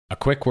A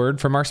quick word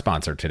from our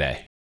sponsor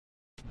today.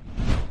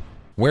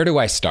 Where do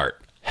I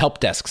start? Help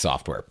desk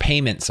software,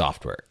 payment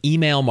software,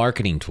 email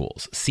marketing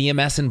tools,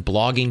 CMS and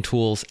blogging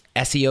tools,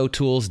 SEO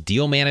tools,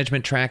 deal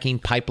management tracking,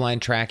 pipeline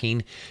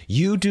tracking.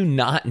 You do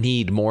not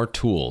need more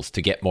tools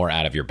to get more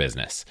out of your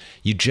business.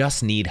 You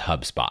just need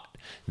HubSpot.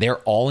 Their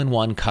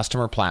all-in-one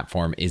customer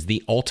platform is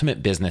the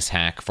ultimate business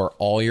hack for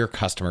all your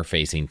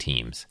customer-facing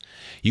teams.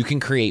 You can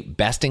create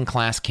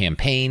best-in-class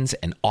campaigns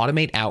and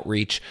automate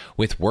outreach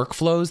with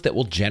workflows that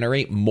will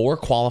generate more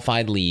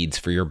qualified leads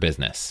for your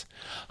business.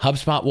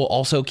 HubSpot will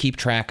also keep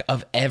track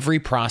of every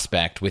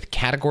prospect with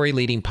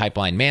category-leading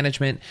pipeline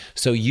management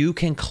so you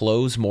can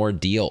close more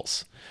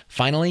deals.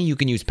 Finally, you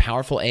can use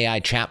powerful AI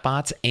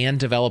chatbots and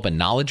develop a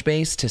knowledge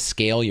base to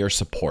scale your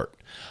support.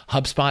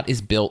 HubSpot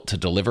is built to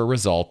deliver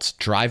results,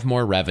 drive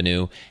more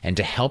revenue, and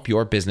to help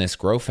your business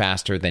grow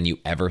faster than you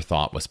ever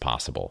thought was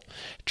possible.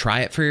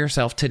 Try it for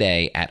yourself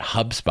today at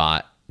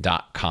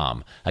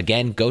HubSpot.com.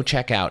 Again, go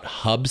check out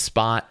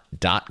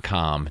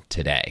HubSpot.com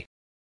today.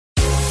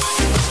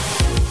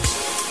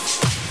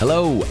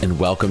 Hello, and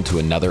welcome to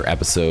another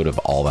episode of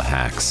All the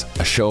Hacks,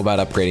 a show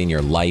about upgrading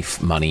your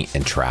life, money,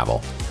 and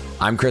travel.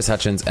 I'm Chris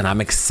Hutchins, and I'm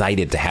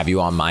excited to have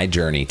you on my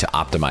journey to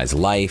optimize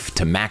life,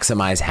 to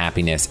maximize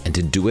happiness, and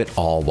to do it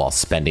all while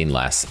spending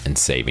less and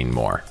saving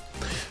more.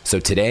 So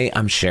today,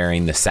 I'm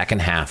sharing the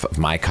second half of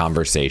my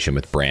conversation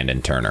with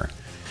Brandon Turner.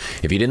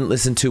 If you didn't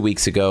listen 2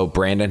 weeks ago,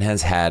 Brandon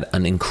has had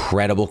an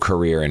incredible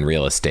career in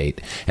real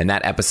estate, and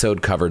that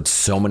episode covered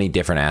so many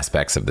different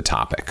aspects of the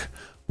topic.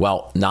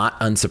 Well, not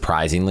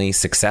unsurprisingly,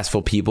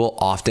 successful people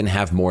often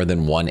have more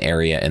than one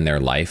area in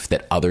their life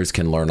that others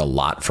can learn a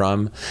lot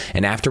from.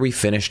 And after we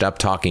finished up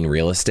talking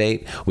real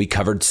estate, we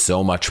covered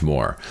so much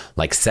more,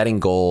 like setting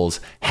goals,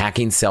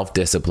 hacking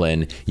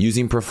self-discipline,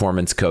 using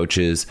performance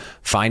coaches,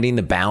 finding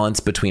the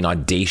balance between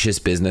audacious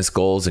business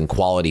goals and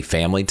quality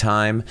family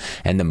time,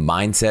 and the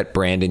mindset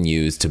Brandon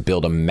used to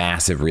build a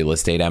massive real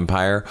estate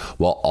empire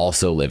while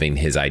also living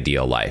his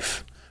ideal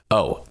life.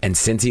 Oh, and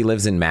since he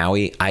lives in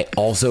Maui, I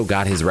also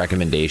got his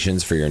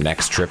recommendations for your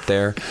next trip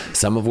there,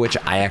 some of which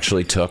I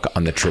actually took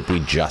on the trip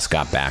we just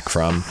got back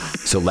from.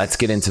 So let's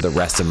get into the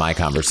rest of my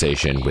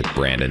conversation with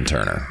Brandon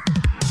Turner.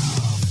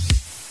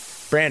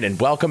 Brandon,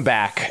 welcome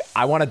back.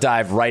 I want to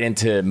dive right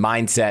into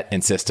mindset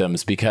and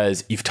systems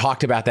because you've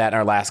talked about that in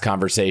our last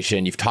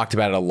conversation. You've talked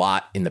about it a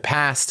lot in the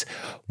past.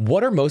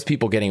 What are most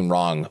people getting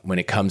wrong when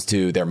it comes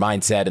to their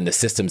mindset and the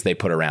systems they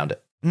put around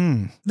it?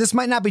 This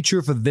might not be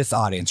true for this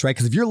audience, right?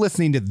 Because if you're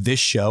listening to this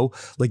show,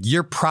 like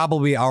you're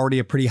probably already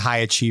a pretty high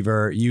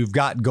achiever. You've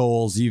got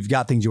goals, you've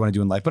got things you want to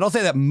do in life. But I'll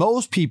say that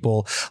most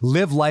people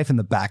live life in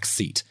the back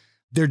seat.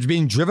 They're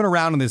being driven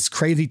around in this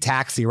crazy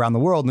taxi around the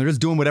world and they're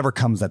just doing whatever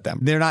comes at them.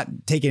 They're not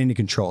taking any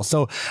control.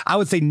 So I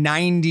would say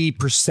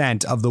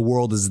 90% of the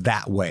world is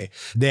that way.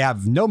 They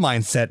have no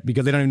mindset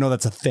because they don't even know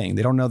that's a thing.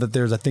 They don't know that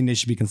there's a thing they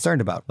should be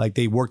concerned about. Like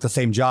they work the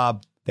same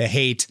job, they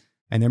hate,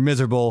 and they're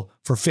miserable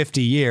for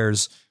 50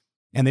 years.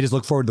 And they just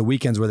look forward to the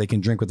weekends where they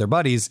can drink with their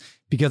buddies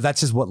because that's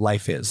just what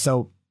life is.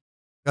 So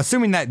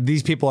assuming that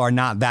these people are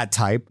not that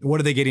type, what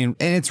are they getting?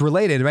 And it's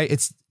related, right?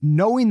 It's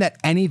knowing that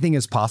anything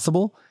is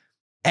possible.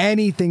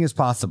 Anything is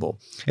possible.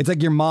 It's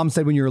like your mom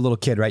said when you were a little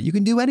kid, right? You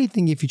can do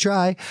anything if you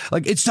try.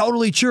 Like it's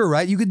totally true,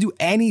 right? You could do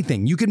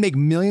anything. You could make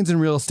millions in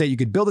real estate. You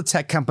could build a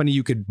tech company.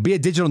 You could be a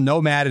digital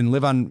nomad and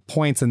live on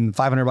points and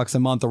 $500 a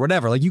month or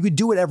whatever. Like you could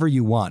do whatever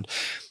you want.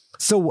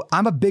 So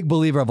I'm a big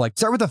believer of like,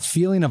 start with a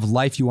feeling of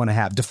life you want to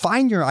have.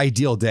 Define your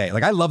ideal day.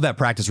 Like I love that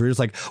practice where you're just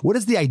like, what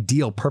does the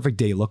ideal perfect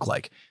day look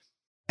like?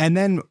 And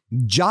then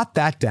jot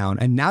that down.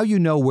 And now you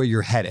know where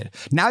you're headed.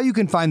 Now you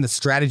can find the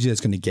strategy that's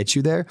going to get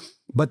you there.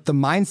 But the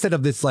mindset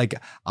of this, like,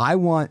 I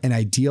want an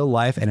ideal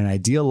life and an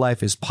ideal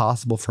life is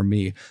possible for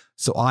me.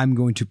 So I'm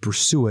going to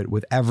pursue it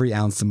with every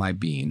ounce of my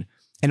being.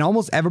 And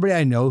almost everybody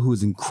I know who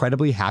is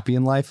incredibly happy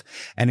in life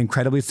and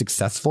incredibly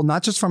successful,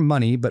 not just from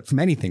money, but from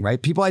anything, right?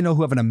 People I know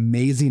who have an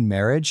amazing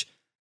marriage,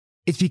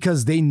 it's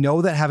because they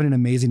know that having an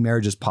amazing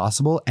marriage is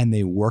possible and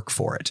they work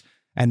for it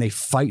and they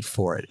fight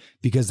for it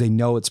because they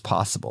know it's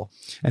possible.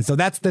 And so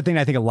that's the thing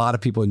I think a lot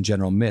of people in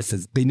general miss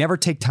is they never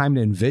take time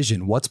to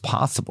envision what's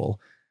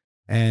possible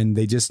and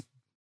they just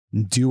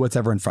do what's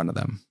ever in front of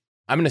them.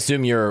 I'm going to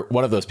assume you're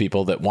one of those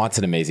people that wants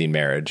an amazing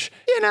marriage.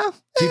 You know,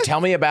 Can you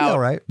tell me about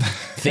right.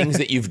 things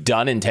that you've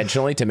done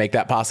intentionally to make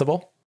that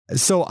possible?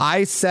 So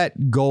I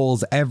set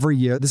goals every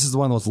year. This is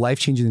one of the most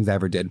life-changing things I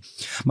ever did.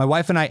 My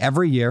wife and I,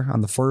 every year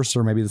on the first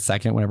or maybe the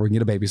second, whenever we can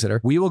get a babysitter,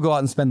 we will go out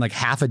and spend like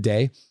half a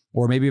day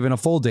or maybe even a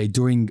full day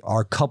doing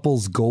our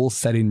couples goal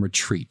setting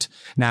retreat.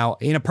 Now,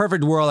 in a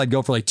perfect world, I'd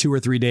go for like 2 or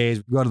 3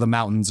 days, go to the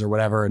mountains or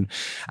whatever. And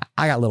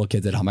I got little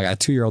kids at home. I got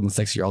a 2-year-old and a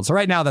 6-year-old. So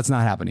right now that's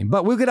not happening,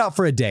 but we'll get out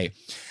for a day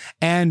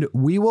and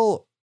we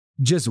will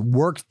just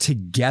work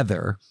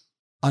together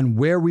on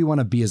where we want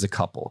to be as a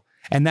couple.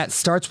 And that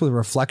starts with a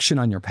reflection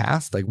on your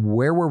past. Like,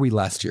 where were we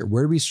last year?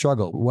 Where did we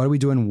struggle? What are we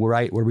doing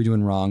right? What are we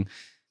doing wrong?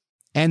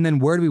 And then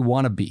where do we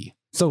want to be?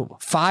 So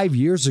 5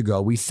 years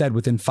ago, we said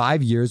within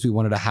 5 years, we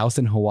wanted a house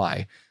in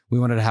Hawaii. We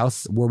wanted a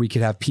house where we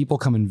could have people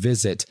come and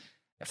visit,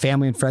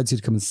 family and friends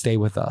who'd come and stay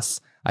with us.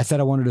 I said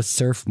I wanted to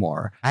surf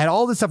more. I had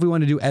all this stuff we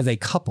wanted to do as a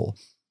couple.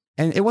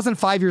 And it wasn't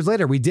 5 years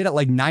later. We did it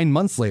like 9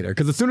 months later.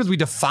 Because as soon as we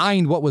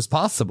defined what was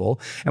possible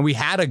and we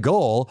had a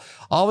goal,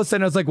 all of a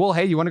sudden I was like, well,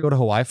 hey, you want to go to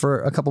Hawaii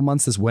for a couple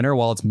months this winter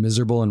while it's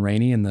miserable and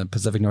rainy in the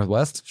Pacific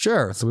Northwest?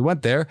 Sure. So we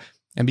went there.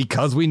 And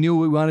because we knew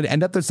we wanted to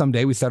end up there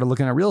someday, we started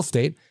looking at real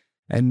estate.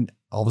 And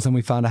all of a sudden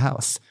we found a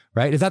house,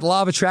 right? Is that the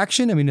law of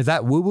attraction? I mean, is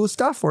that woo-woo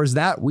stuff? Or is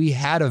that we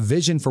had a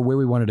vision for where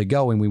we wanted to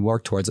go and we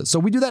worked towards it? So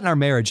we do that in our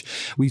marriage.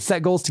 We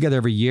set goals together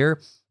every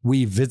year.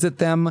 We visit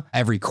them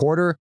every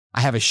quarter.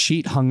 I have a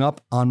sheet hung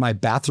up on my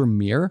bathroom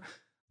mirror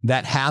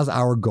that has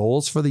our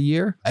goals for the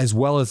year, as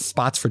well as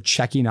spots for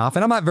checking off.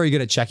 And I'm not very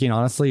good at checking,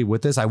 honestly,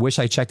 with this. I wish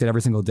I checked it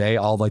every single day,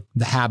 all like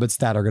the habits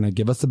that are going to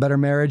give us a better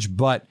marriage,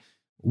 but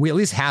we at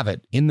least have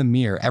it in the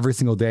mirror every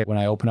single day when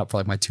I open up for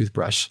like my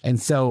toothbrush. And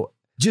so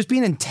just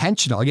being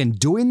intentional, again,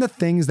 doing the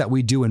things that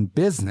we do in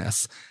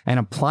business and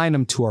applying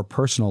them to our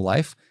personal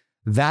life,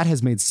 that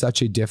has made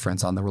such a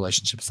difference on the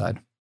relationship side.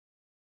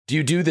 Do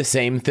you do the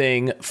same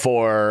thing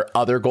for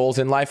other goals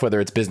in life,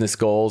 whether it's business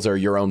goals or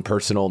your own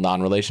personal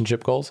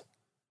non-relationship goals?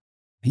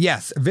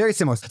 Yes, very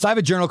similar. So I have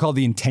a journal called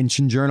the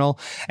Intention Journal,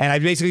 and I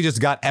basically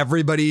just got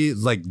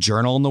everybody's like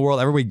journal in the world,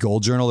 every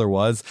goal journal there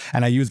was,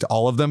 and I used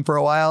all of them for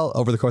a while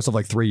over the course of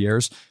like 3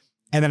 years.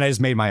 And then I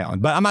just made my own.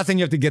 But I'm not saying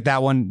you have to get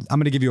that one. I'm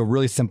going to give you a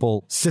really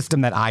simple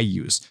system that I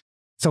use.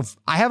 So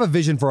I have a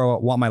vision for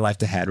what I want my life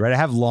to head, right? I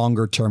have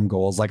longer term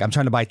goals. Like I'm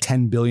trying to buy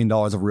 $10 billion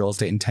of real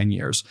estate in 10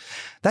 years.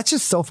 That's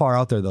just so far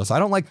out there though. So I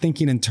don't like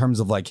thinking in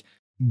terms of like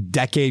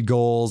decade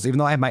goals, even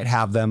though I might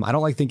have them. I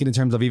don't like thinking in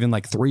terms of even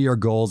like 3-year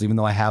goals, even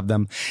though I have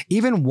them.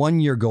 Even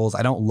 1-year goals,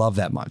 I don't love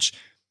that much.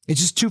 It's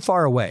just too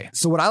far away.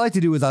 So what I like to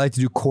do is I like to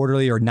do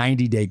quarterly or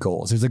 90-day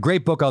goals. There's a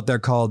great book out there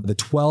called The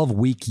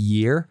 12-Week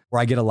Year,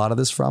 where I get a lot of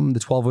this from. The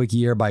 12-Week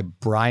Year by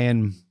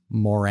Brian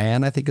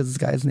Moran, I think is this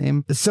guy's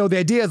name. So the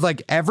idea is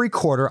like every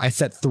quarter, I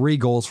set 3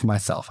 goals for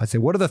myself. I say,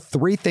 what are the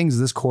 3 things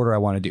this quarter I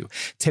want to do?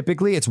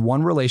 Typically, it's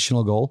one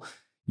relational goal.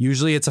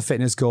 Usually it's a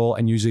fitness goal,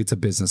 and usually it's a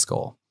business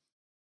goal.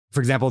 For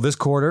example, this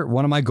quarter,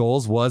 one of my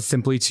goals was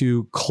simply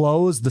to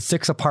close the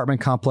 6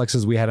 apartment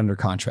complexes we had under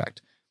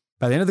contract.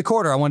 By the end of the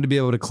quarter, I wanted to be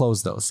able to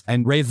close those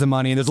and raise the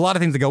money. And there's a lot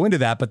of things that go into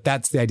that, but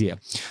that's the idea.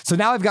 So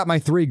now I've got my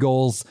 3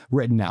 goals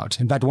written out.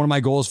 In fact, one of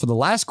my goals for the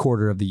last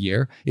quarter of the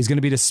year is going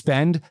to be to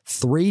spend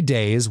 3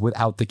 days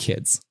without the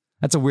kids.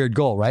 That's a weird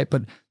goal, right?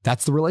 But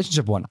that's the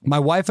relationship one. My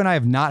wife and I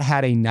have not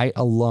had a night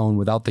alone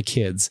without the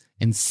kids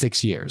in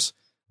 6 years.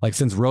 Like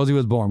since Rosie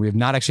was born, we have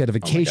not actually had a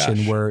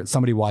vacation where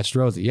somebody watched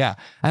Rosie. Yeah.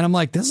 And I'm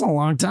like, this is a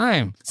long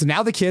time. So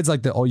now the kids,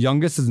 like the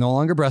youngest is no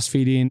longer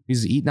breastfeeding.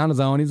 He's eating on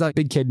his own. He's like a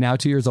big kid now,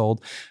 2 years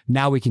old.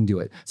 Now we can do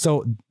it.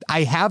 So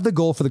I have the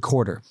goal for the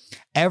quarter.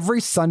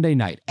 Every Sunday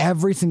night,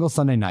 every single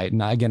Sunday night.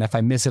 And again, if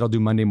I miss it, I'll do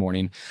Monday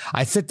morning.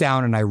 I sit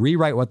down and I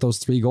rewrite what those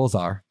 3 goals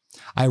are.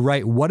 I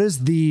write, what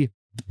is the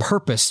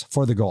purpose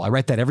for the goal? I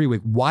write that every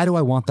week. Why do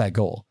I want that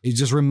goal? It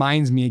just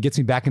reminds me, it gets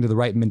me back into the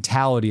right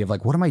mentality of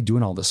like, what am I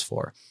doing all this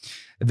for?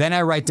 Then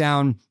I write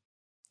down,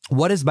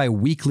 what is my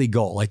weekly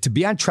goal? Like to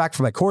be on track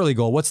for my quarterly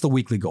goal, what's the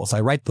weekly goal? So I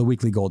write the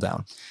weekly goal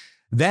down.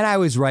 Then I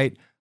always write,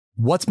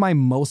 what's my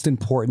most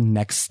important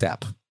next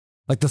step?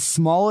 Like the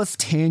smallest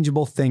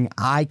tangible thing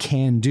I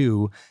can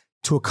do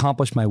to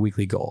accomplish my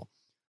weekly goal.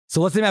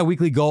 So let's say my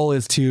weekly goal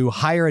is to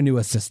hire a new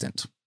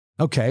assistant.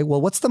 Okay,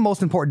 well, what's the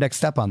most important next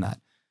step on that?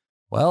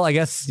 Well, I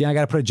guess, I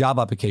got to put a job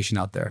application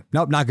out there.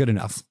 Nope, not good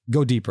enough.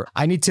 Go deeper.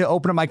 I need to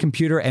open up my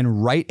computer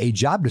and write a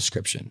job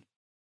description.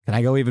 Can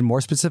I go even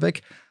more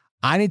specific?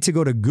 I need to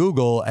go to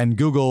Google and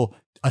Google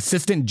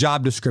assistant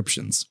job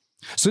descriptions.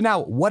 So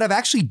now what I've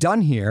actually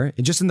done here,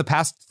 just in the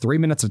past 3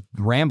 minutes of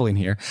rambling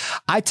here,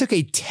 I took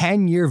a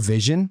 10-year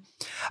vision.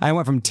 I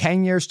went from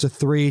 10 years to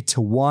 3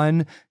 to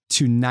 1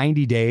 to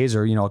 90 days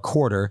or, a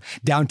quarter,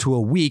 down to a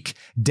week,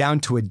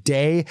 down to a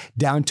day,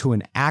 down to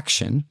an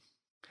action.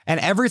 And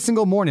every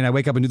single morning I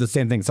wake up and do the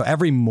same thing. So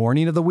every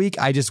morning of the week,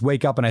 I just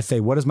wake up and I say,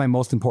 what is my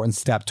most important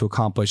step to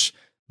accomplish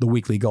the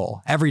weekly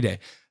goal every day?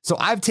 So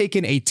I've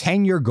taken a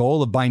 10-year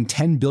goal of buying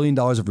 $10 billion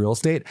of real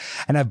estate,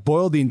 and I've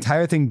boiled the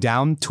entire thing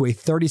down to a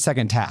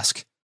 30-second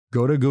task.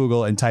 Go to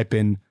Google and type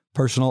in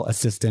personal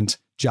assistant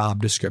job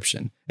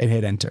description and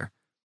hit enter.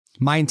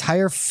 My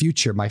entire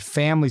future, my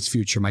family's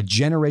future, my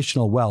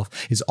generational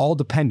wealth is all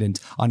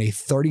dependent on a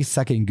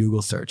 30-second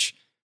Google search.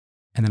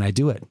 And then I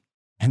do it.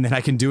 And then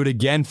I can do it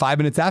again 5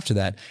 minutes after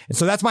that. And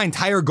so that's my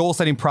entire goal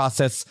setting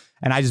process.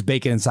 And I just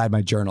bake it inside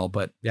my journal.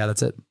 But yeah,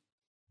 that's it.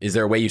 Is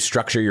there a way you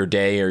structure your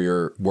day or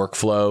your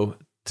workflow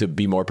to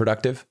be more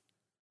productive?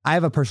 I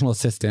have a personal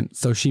assistant,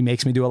 so she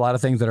makes me do a lot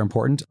of things that are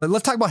important. But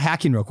let's talk about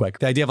hacking real quick.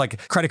 The idea of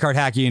like credit card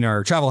hacking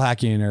or travel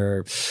hacking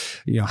or,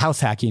 house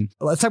hacking.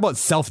 Let's talk about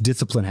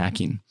self-discipline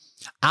hacking.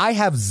 I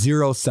have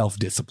zero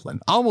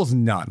self-discipline, almost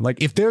none.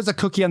 Like if there's a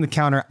cookie on the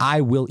counter,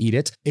 I will eat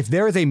it. If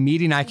there is a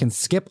meeting I can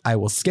skip, I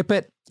will skip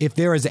it. If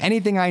there is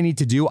anything I need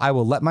to do, I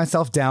will let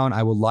myself down.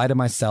 I will lie to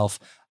myself.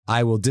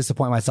 I will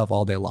disappoint myself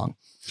all day long.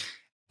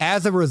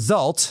 As a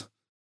result,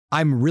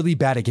 I'm really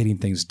bad at getting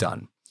things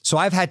done. So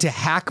I've had to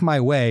hack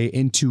my way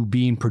into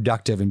being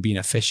productive and being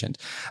efficient.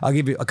 I'll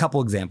give you a couple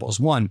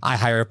examples. One, I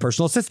hire a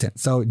personal assistant.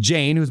 So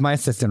Jane, who's my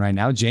assistant right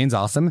now, Jane's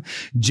awesome.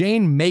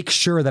 Jane makes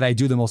sure that I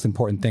do the most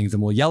important things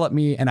and will yell at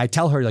me. And I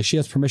tell her like she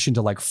has permission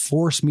to like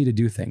force me to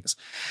do things.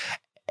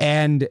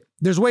 And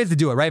there's ways to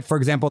do it, right? For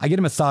example, I get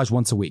a massage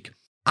once a week.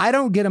 I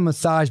don't get a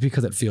massage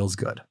because it feels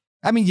good.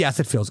 I mean, yes,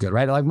 it feels good,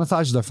 right? Like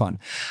massages are fun.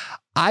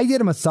 I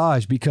get a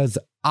massage because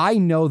I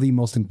know the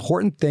most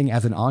important thing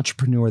as an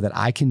entrepreneur that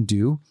I can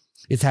do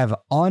is have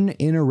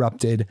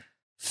uninterrupted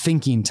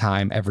thinking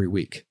time every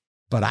week.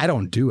 But I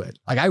don't do it.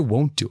 Like I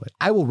won't do it.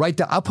 I will write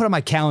down, I'll put on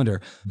my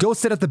calendar, go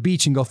sit at the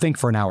beach and go think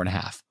for an hour and a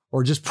half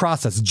or just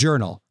process,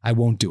 journal. I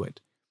won't do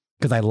it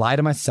because I lie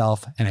to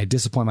myself and I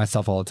disappoint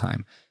myself all the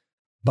time.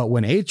 But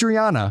when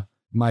Adriana,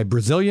 my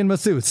Brazilian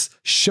masseuse,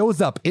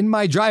 shows up in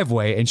my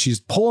driveway and she's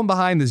pulling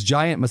behind this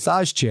giant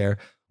massage chair,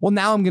 well,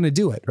 now I'm going to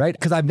do it, right?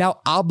 Because I've now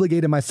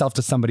obligated myself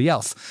to somebody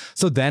else.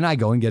 So then I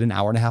go and get an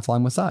hour and a half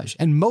long massage.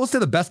 And most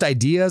of the best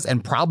ideas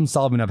and problem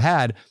solving I've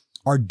had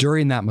are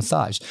during that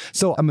massage.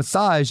 So a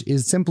massage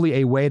is simply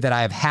a way that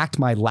I have hacked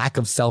my lack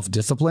of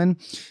self-discipline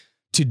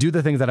to do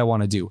the things that I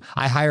want to do.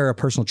 I hire a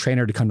personal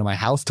trainer to come to my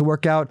house to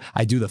work out.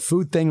 I do the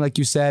food thing, like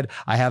you said.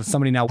 I have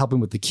somebody now helping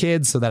with the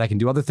kids so that I can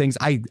do other things.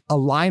 I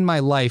align my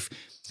life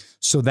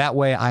so that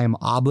way I am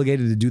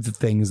obligated to do the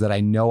things that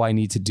I know I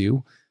need to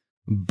do,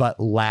 but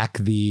lack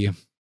the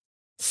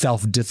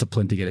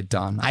self-discipline to get it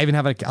done. I even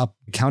have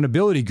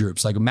accountability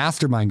groups, like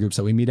mastermind groups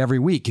that we meet every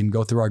week and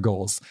go through our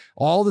goals.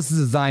 All this is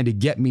designed to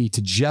get me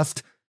to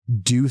just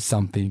do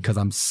something because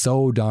I'm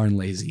so darn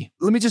lazy.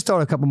 Let me just throw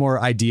out a couple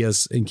more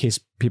ideas in case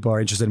people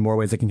are interested in more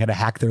ways they can kind of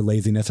hack their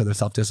laziness or their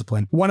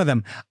self-discipline. One of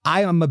them,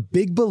 I am a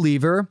big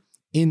believer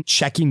in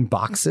checking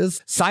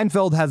boxes.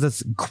 Seinfeld has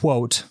this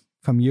quote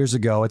from years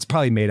ago. It's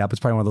probably made up. It's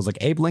probably one of those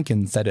like Abe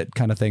Lincoln said it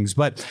kind of things,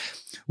 but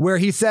where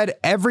he said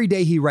every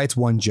day he writes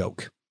one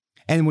joke.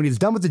 And when he's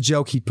done with the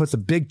joke, he puts a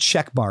big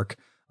check mark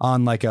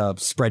on like a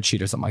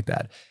spreadsheet or something like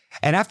that.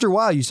 And after a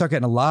while, you start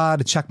getting a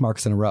lot of check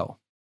marks in a row.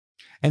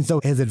 And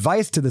so his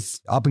advice to this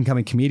up and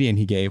coming comedian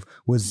he gave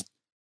was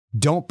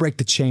don't break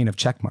the chain of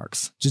check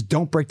marks. Just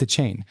don't break the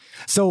chain.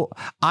 So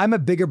I'm a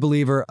bigger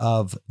believer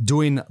of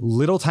doing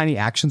little tiny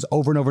actions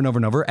over and over and over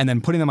and over and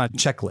then putting them on a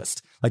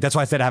checklist. Like that's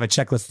why I said I have a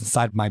checklist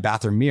inside my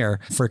bathroom mirror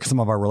for some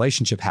of our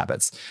relationship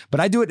habits. But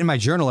I do it in my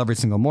journal every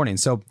single morning.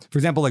 So for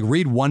example, like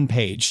read one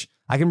page.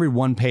 I can read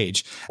one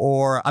page,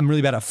 or I'm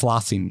really bad at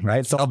flossing,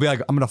 right? So I'll be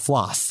like, I'm going to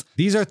floss.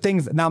 These are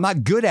things, now I'm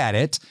not good at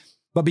it,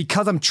 but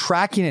because I'm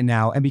tracking it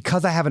now and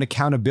because I have an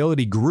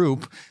accountability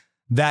group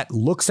that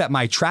looks at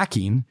my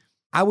tracking,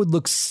 I would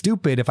look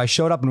stupid if I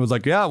showed up and was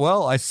like, yeah,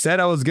 well, I said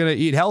I was going to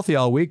eat healthy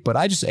all week, but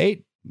I just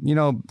ate,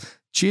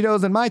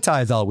 Cheetos and Mai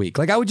Tais all week.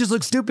 Like I would just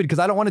look stupid because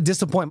I don't want to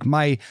disappoint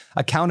my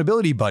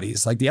accountability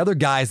buddies, like the other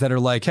guys that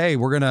are like, hey,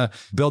 we're going to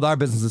build our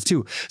businesses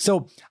too.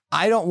 So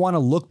I don't want to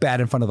look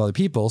bad in front of other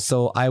people.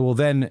 So I will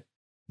then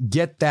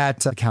get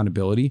that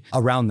accountability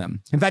around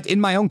them. In fact, in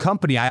my own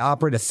company, I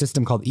operate a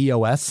system called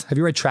EOS. Have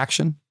you read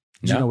Traction?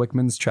 Gino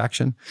Wickman's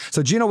Traction.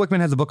 So Gino Wickman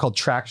has a book called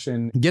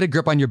Traction, Get a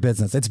Grip on Your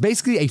Business. It's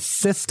basically a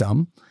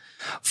system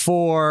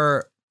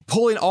for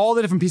pulling all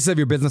the different pieces of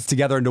your business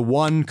together into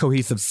one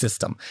cohesive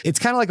system. It's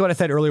kind of like what I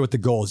said earlier with the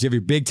goals. You have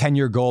your big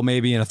 10-year goal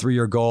maybe and a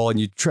 3-year goal, and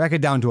you track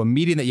it down to a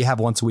meeting that you have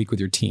once a week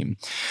with your team.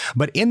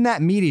 But in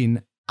that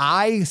meeting,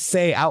 I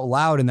say out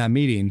loud in that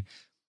meeting,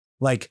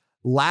 like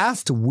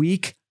last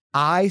week,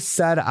 I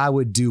said I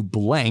would do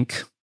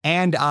blank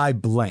and I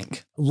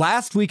blank.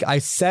 Last week, I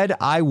said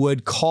I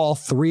would call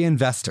 3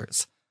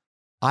 investors.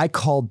 I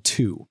called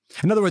 2.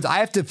 In other words, I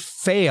have to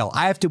fail.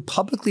 I have to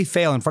publicly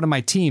fail in front of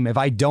my team if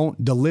I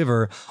don't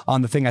deliver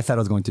on the thing I said I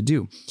was going to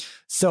do.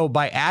 So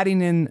by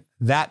adding in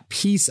that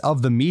piece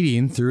of the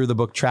meeting through the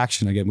book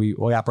Traction, again, we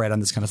operate on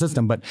this kind of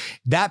system, but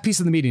that piece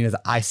of the meeting is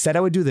I said I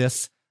would do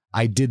this.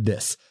 I did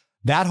this.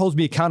 That holds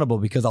me accountable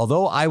because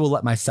although I will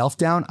let myself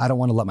down, I don't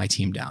want to let my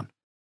team down.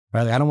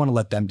 Right? Like I don't want to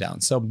let them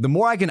down. So the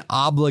more I can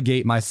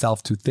obligate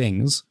myself to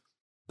things,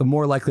 the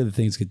more likely the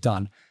things get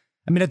done.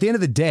 I mean, at the end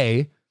of the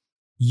day,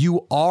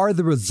 you are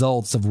the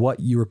results of what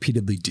you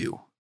repeatedly do.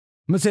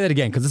 I'm going to say that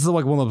again, because this is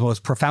like one of the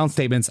most profound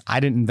statements. I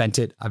didn't invent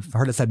it. I've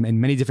heard it said in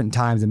many different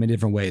times in many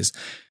different ways.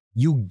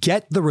 You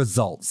get the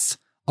results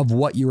of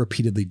what you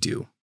repeatedly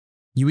do.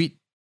 You eat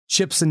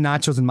chips and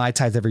nachos and Mai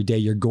Tais every day,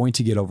 you're going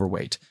to get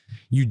overweight.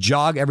 You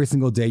jog every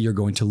single day, you're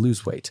going to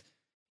lose weight.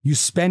 You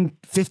spend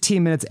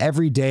 15 minutes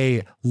every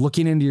day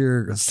looking into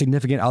your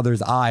significant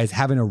other's eyes,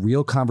 having a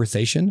real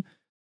conversation,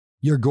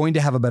 you're going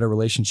to have a better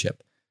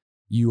relationship.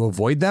 You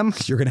avoid them,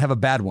 you're going to have a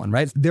bad one,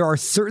 right? There are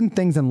certain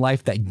things in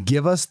life that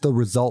give us the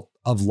result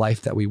of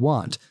life that we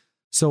want.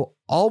 So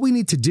all we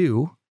need to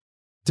do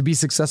to be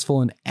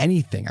successful in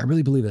anything, I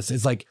really believe this,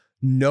 is like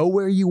know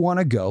where you want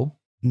to go,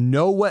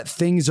 know what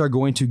things are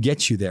going to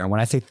get you there. And when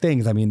I say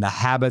things, I mean the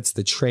habits,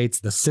 the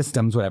traits, the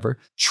systems, whatever.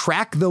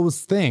 Track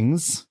those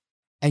things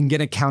and get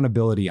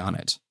accountability on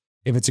it.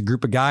 If it's a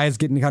group of guys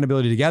getting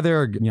accountability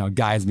together, or,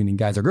 guys meaning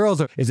guys or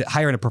girls, or is it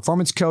hiring a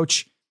performance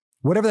coach?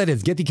 Whatever that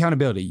is, get the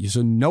accountability.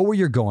 So know where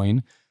you're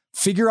going,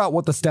 figure out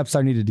what the steps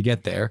are needed to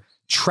get there,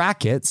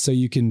 track it so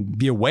you can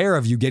be aware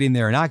of you getting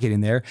there or not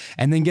getting there,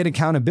 and then get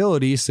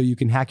accountability so you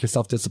can hack your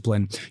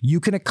self-discipline. You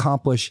can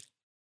accomplish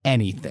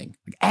anything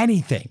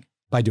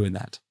by doing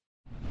that.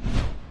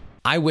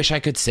 I wish I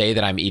could say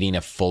that I'm eating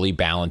a fully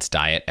balanced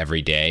diet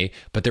every day,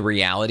 but the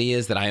reality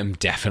is that I am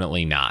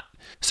definitely not.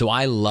 So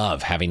I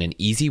love having an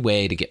easy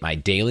way to get my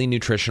daily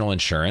nutritional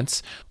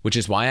insurance, which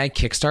is why I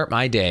kickstart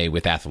my day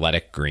with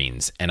Athletic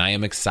Greens, and I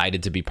am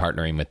excited to be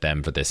partnering with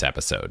them for this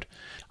episode.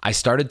 I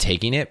started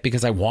taking it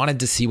because I wanted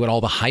to see what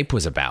all the hype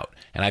was about,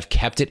 and I've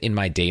kept it in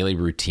my daily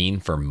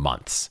routine for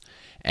months.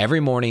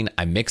 Every morning,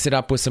 I mix it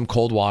up with some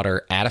cold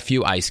water, add a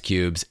few ice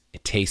cubes.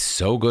 It tastes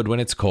so good when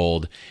it's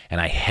cold, and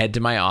I head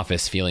to my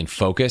office feeling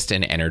focused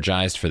and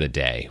energized for the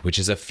day, which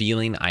is a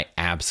feeling I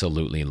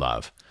absolutely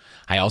love.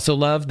 I also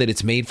love that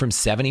it's made from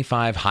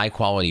 75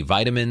 high-quality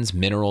vitamins,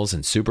 minerals,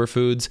 and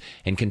superfoods,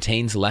 and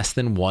contains less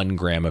than 1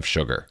 gram of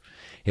sugar.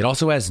 It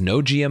also has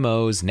no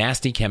GMOs,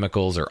 nasty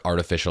chemicals, or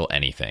artificial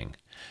anything.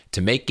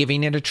 To make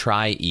giving it a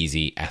try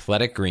easy,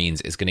 Athletic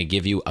Greens is going to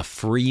give you a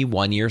free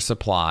 1-year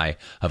supply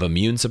of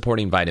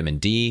immune-supporting vitamin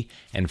D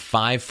and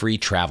 5 free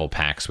travel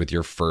packs with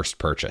your first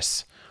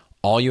purchase.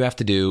 All you have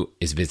to do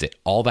is visit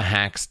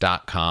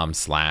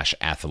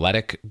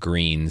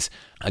allthehacks.com/athleticgreens.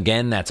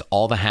 Again, that's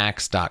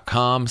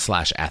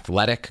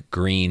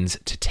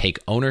allthehacks.com/athleticgreens to take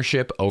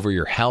ownership over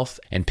your health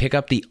and pick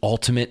up the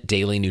ultimate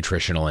daily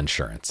nutritional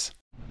insurance.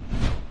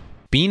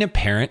 Being a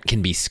parent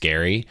can be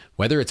scary,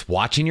 whether it's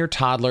watching your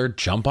toddler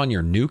jump on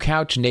your new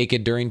couch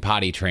naked during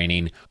potty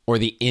training or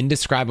the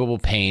indescribable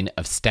pain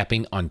of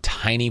stepping on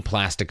tiny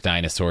plastic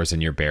dinosaurs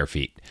in your bare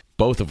feet,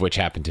 both of which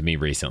happened to me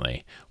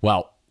recently.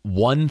 Well,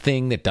 one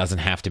thing that doesn't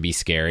have to be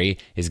scary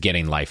is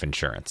getting life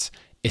insurance,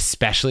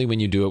 especially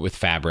when you do it with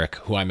Fabric,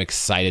 who I'm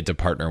excited to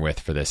partner with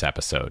for this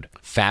episode.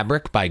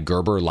 Fabric by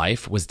Gerber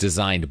Life was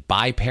designed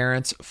by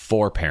parents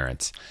for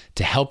parents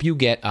to help you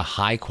get a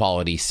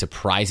high-quality,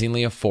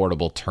 surprisingly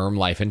affordable term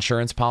life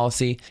insurance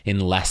policy in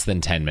less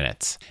than 10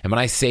 minutes. And when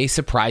I say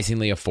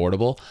surprisingly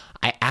affordable,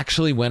 I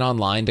actually went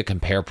online to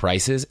compare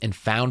prices and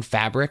found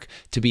Fabric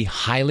to be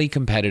highly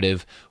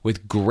competitive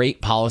with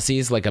great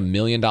policies like $1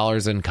 million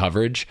in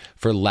coverage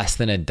for less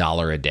than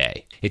 $1 a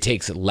day. It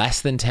takes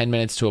less than 10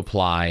 minutes to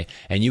apply,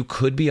 and you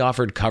could be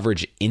offered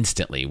coverage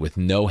instantly with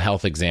no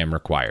health exam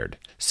required.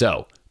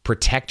 So,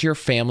 protect your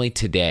family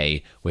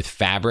today with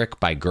Fabric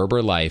by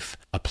Gerber Life.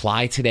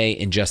 Apply today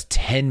in just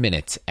 10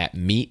 minutes at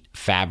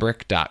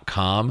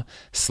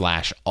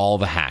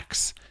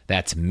meetfabric.com/allthehacks.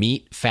 That's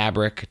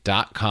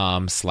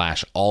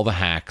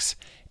meetfabric.com/allthehacks,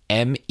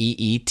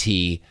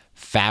 MEET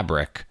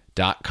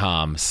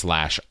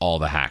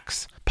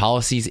fabric.com/allthehacks.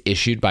 Policies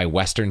issued by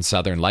Western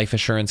Southern Life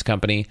Assurance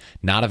Company,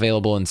 not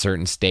available in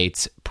certain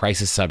states,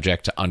 prices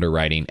subject to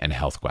underwriting and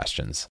health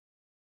questions.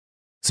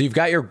 So you've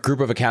got your group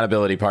of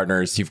accountability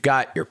partners, you've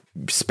got your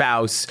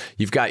spouse,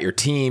 you've got your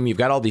team, you've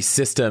got all these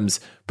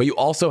systems, but you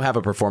also have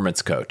a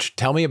performance coach.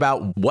 Tell me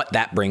about what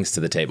that brings to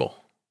the table.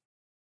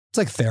 It's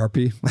like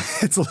therapy.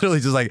 It's literally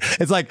just like,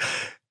 it's like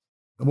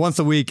once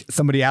a week,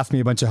 somebody asks me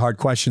a bunch of hard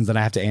questions and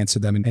I have to answer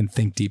them and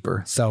think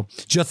deeper. So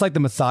just like the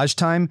massage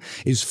time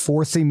is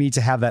forcing me to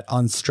have that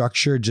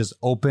unstructured, just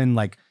open,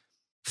 like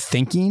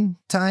thinking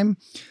time,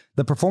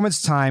 the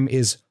performance time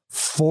is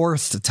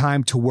forced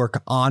time to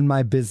work on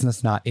my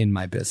business, not in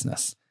my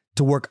business,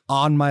 to work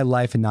on my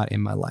life and not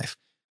in my life.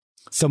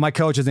 So my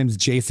coach, his name is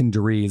Jason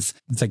Derees.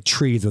 It's like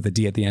trees with a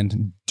D at the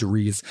end,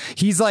 Derees.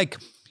 He's like,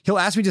 he'll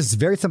ask me just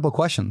very simple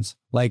questions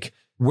like,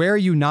 where are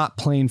you not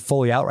playing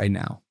fully out right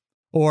now?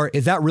 Or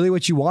is that really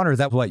what you want? Or is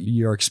that what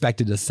you're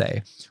expected to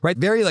say? Right?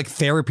 Very like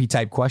therapy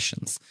type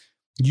questions,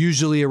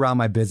 usually around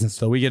my business.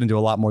 So we get into a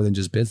lot more than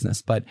just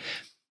business, but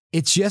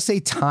it's just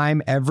a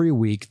time every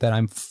week that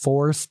I'm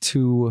forced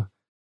to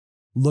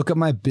look at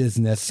my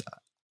business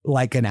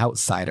like an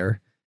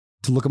outsider,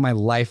 to look at my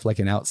life like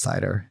an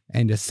outsider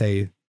and to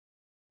say,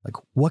 like,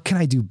 what can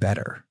I do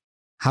better?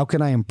 How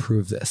can I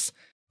improve this?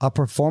 A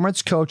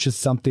performance coach is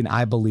something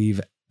I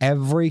believe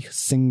every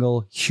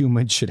single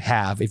human should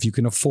have if you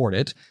can afford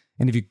it.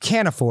 And if you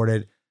can't afford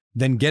it,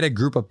 then get a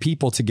group of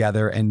people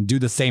together and do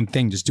the same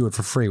thing. Just do it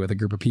for free with a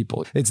group of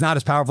people. It's not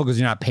as powerful because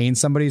you're not paying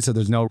somebody, so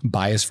there's no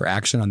bias for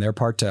action on their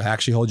part to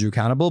actually hold you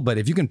accountable. But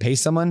if you can pay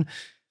someone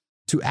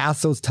to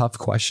ask those tough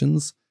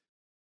questions,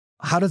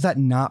 how does that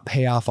not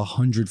pay off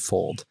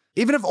 100-fold?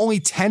 Even if only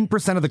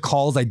 10% of the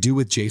calls I do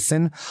with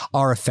Jason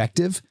are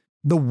effective,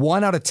 the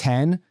 1 out of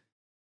 10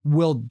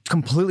 will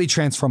completely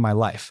transform my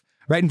life,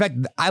 right? In fact,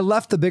 I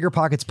left the Bigger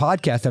Pockets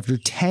podcast after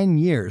 10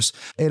 years.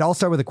 It all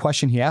started with a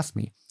question he asked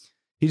me.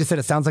 He just said,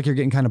 it sounds like you're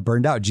getting kind of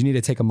burned out. Do you need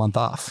to take a month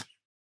off?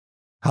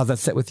 How's that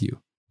sit with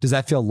you? Does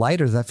that feel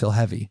light or does that feel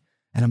heavy?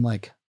 And I'm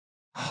like,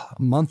 oh,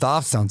 a month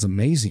off sounds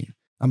amazing.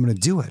 I'm going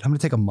to do it. I'm going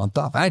to take a month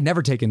off. I had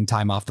never taken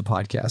time off the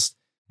podcast.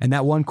 And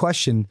that one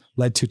question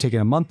led to taking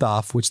a month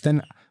off, which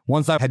then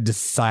once I had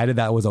decided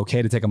that it was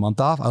okay to take a month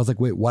off, I was like,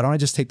 wait, why don't I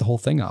just take the whole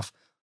thing off?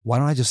 Why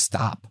don't I just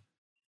stop?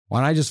 Why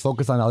don't I just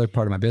focus on the other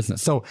part of my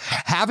business? So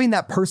having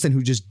that person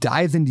who just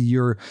dives into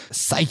your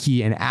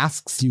psyche and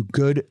asks you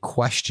good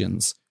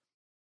questions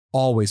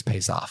always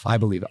pays off. I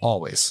believe it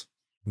always.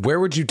 Where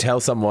would you tell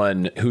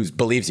someone who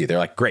believes you? They're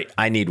like, great,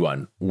 I need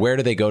one. Where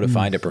do they go to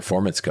find a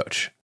performance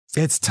coach?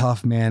 It's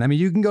tough, man. I mean,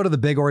 you can go to the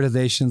big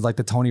organizations like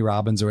the Tony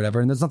Robbins or whatever,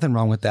 and there's nothing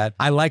wrong with that.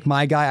 I like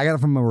my guy. I got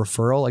it from a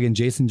referral. Again,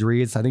 Jason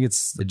Dries. I think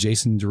it's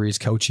Jason Dries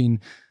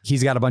Coaching.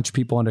 He's got a bunch of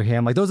people under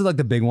him. Like, those are like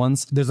the big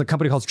ones. There's a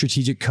company called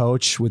Strategic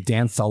Coach with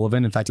Dan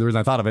Sullivan. In fact, the reason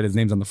I thought of it, his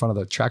name's on the front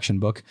of the Traction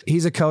book.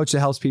 He's a coach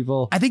that helps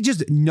people. I think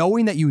just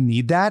knowing that you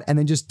need that and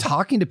then just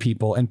talking to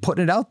people and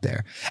putting it out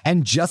there.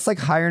 And just like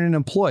hiring an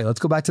employee, let's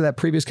go back to that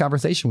previous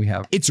conversation we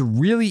have. It's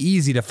really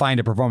easy to find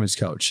a performance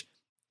coach.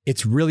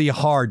 It's really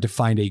hard to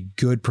find a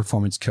good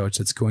performance coach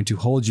that's going to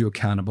hold you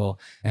accountable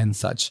and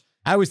such.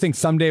 I always think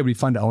someday it would be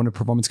fun to own a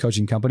performance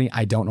coaching company.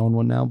 I don't own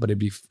one now, but it'd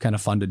be kind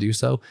of fun to do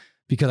so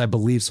because I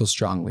believe so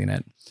strongly in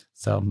it.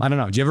 So I don't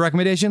know. Do you have a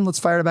recommendation? Let's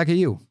fire it back at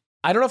you.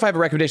 I don't know if I have a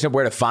recommendation of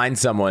where to find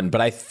someone,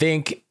 but I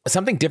think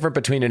something different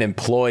between an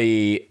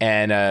employee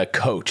and a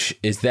coach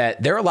is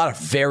that there are a lot of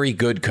very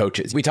good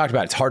coaches. We talked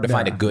about it's hard to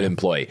find a good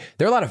employee.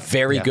 There are a lot of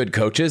very good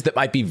coaches that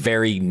might be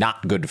very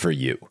not good for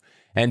you.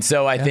 And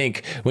so I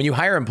think when you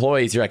hire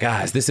employees, you're like,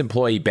 is this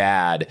employee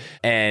bad?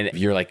 And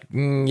you're like,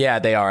 yeah,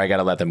 they are. I got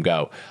to let them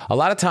go. A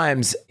lot of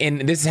times,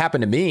 and this has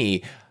happened to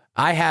me,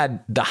 I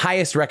had the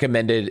highest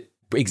recommended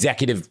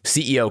executive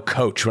CEO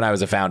coach when I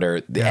was a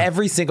founder.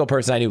 Every single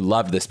person I knew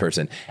loved this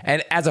person.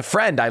 And as a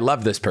friend, I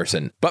loved this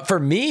person. But for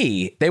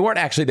me, they weren't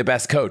actually the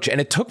best coach. And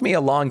it took me a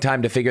long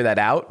time to figure that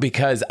out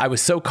because I was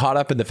so caught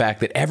up in the fact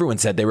that everyone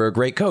said they were a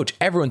great coach.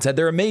 Everyone said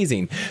they're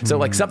amazing. So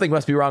like something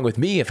must be wrong with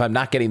me if I'm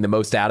not getting the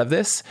most out of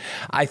this.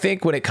 I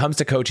think when it comes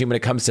to coaching, when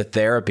it comes to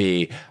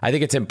therapy, I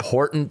think it's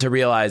important to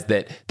realize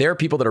that there are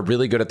people that are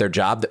really good at their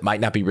job that might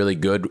not be really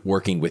good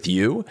working with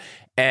you.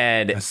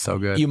 And that's so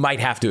good. You might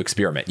have to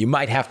experiment. You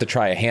might have to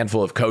try a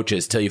handful of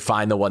coaches till you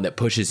find the one that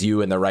pushes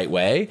you in the right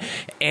way.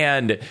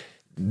 And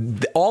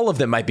all of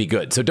them might be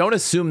good. So don't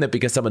assume that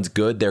because someone's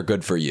good, they're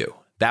good for you.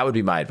 That would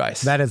be my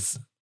advice. That is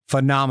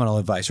phenomenal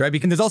advice, right?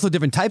 Because there's also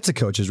different types of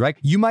coaches, right?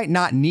 You might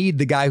not need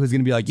the guy who's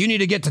going to be like, you need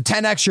to get to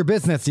 10x your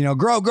business,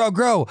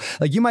 grow.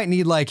 Like you might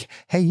need like,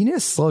 hey, you need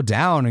to slow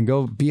down and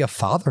go be a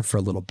father for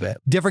a little bit.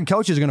 Different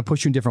coaches are going to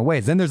push you in different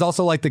ways. Then there's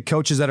also like the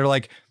coaches that are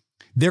like,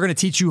 they're going to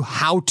teach you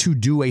how to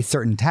do a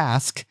certain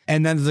task.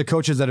 And then there's the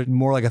coaches that are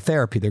more like a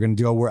therapy. They're going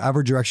to go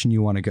wherever direction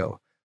you want to go.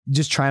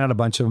 Just trying out a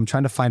bunch of them,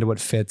 trying to find what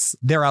fits.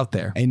 They're out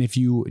there. And if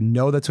you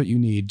know that's what you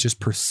need, just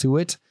pursue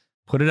it.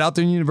 Put it out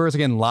there in the universe.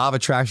 Again, law of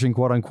attraction,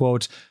 quote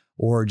unquote,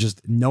 or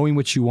just knowing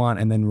what you want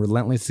and then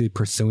relentlessly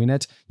pursuing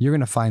it. You're going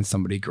to find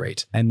somebody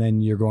great. And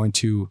then you're going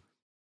to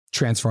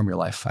transform your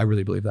life. I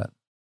really believe that.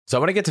 So I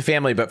want to get to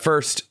family, but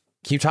first,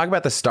 can you talk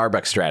about the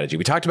Starbucks strategy?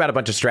 We talked about a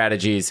bunch of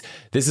strategies.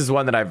 This is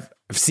one that I've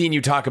seen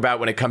you talk about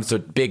when it comes to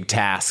big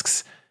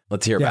tasks.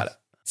 Let's hear about it.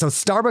 So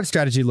Starbucks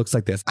strategy looks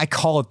like this. I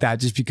call it that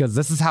just because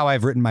this is how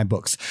I've written my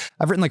books.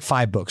 I've written like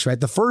 5 books, right?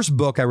 The first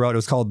book I wrote, it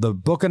was called The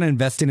Book on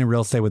Investing in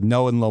Real Estate with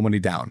No and Low Money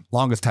Down.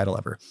 Longest title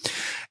ever.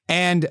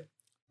 And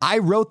I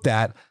wrote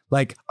that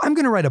like, I'm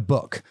going to write a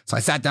book. So I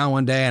sat down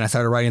one day and I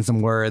started writing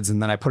some words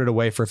and then I put it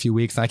away for a few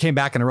weeks. And I came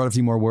back and I wrote a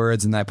few more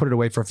words and then I put it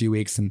away for a few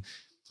weeks. And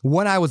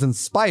when I was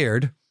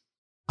inspired,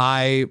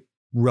 I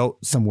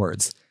wrote some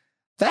words.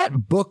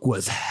 That book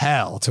was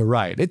hell to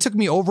write. It took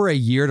me over a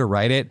year to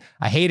write it.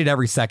 I hated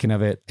every second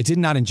of it. I did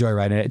not enjoy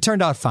writing it. It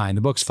turned out fine.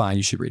 The book's fine.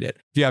 You should read it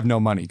if you have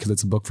no money because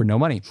it's a book for no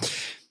money.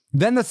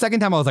 Then the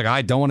second time I was like,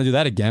 I don't want to do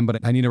that again, but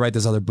I need to write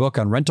this other book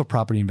on rental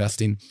property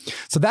investing.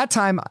 So that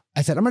time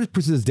I said, I'm going to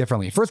pursue this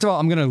differently. First of all,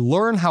 I'm going to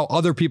learn how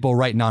other people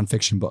write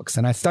nonfiction books.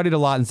 And I studied a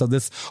lot. And so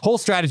this whole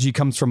strategy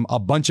comes from a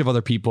bunch of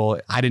other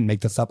people. I didn't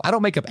make this up. I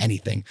don't make up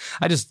anything.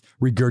 I just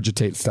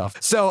regurgitate stuff.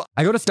 So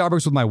I go to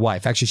Starbucks with my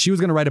wife. Actually, she was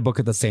going to write a book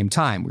at the same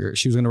time.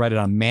 She was going to write it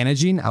on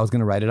managing. I was going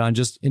to write it on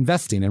just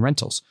investing in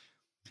rentals.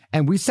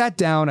 And we sat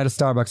down at a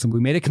Starbucks and we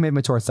made a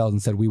commitment to ourselves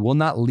and said, we will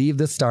not leave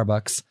this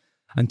Starbucks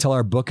until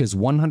our book is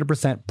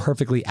 100%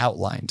 perfectly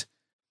outlined.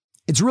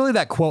 It's really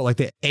that quote, like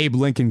the Abe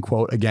Lincoln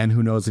quote, again,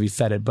 who knows if he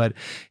said it, but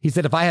he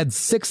said, if I had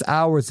 6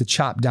 hours to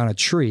chop down a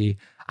tree,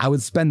 I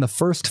would spend the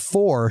first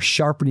 4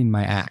 sharpening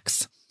my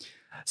axe.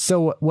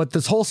 So what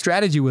this whole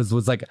strategy was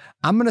like,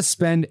 I'm going to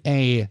spend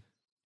a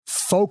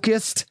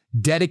focused,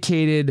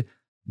 dedicated,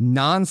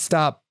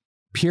 nonstop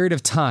period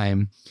of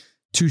time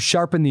to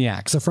sharpen the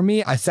axe. So for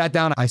me, I sat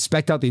down, I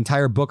spec'd out the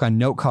entire book on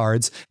note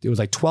cards. It was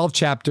like 12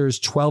 chapters,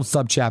 12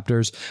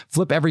 subchapters,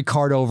 flip every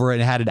card over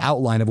and it had an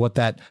outline of what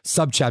that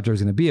subchapter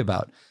was going to be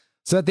about.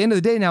 So at the end of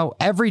the day now,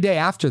 every day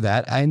after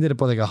that, I ended up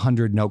with like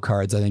 100 note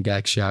cards, I think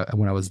actually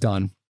when I was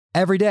done.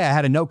 Every day I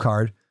had a note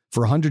card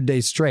for 100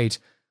 days straight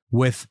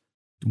with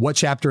what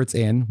chapter it's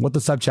in, what the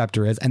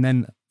subchapter is, and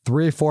then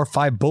 3, 4,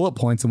 5 bullet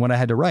points and what I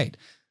had to write.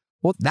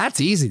 Well,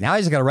 that's easy. Now I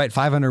just got to write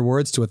 500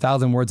 words to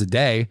 1,000 words a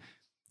day.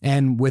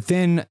 And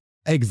within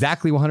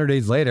exactly 100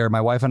 days later,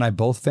 my wife and I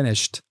both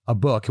finished a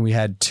book and we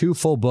had 2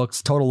 full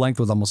books. Total length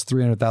was almost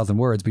 300,000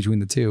 words between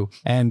the 2.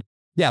 And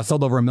yeah, I've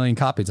sold over 1 million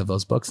copies of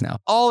those books now.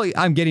 All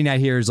I'm getting at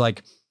here is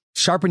like,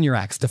 sharpen your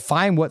axe,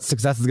 define what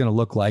success is going to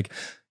look like,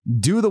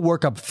 do the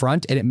work up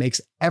front, and it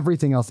makes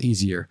everything else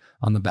easier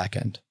on the back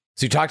end.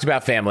 So you talked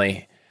about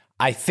family.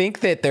 I think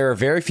that there are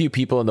very few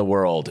people in the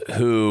world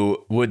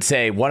who would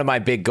say one of my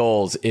big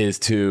goals is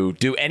to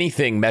do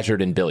anything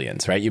measured in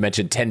billions, right? You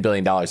mentioned $10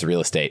 billion of real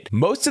estate.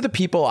 Most of the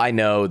people I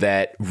know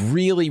that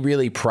really,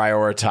 really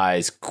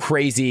prioritize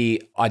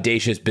crazy,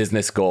 audacious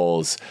business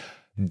goals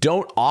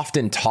don't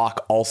often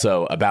talk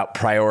also about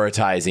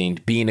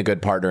prioritizing being a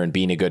good partner and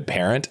being a good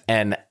parent.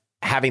 And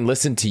having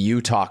listened to you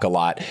talk a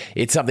lot,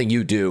 it's something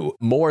you do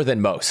more than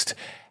most.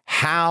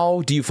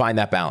 How do you find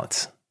that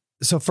balance?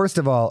 So first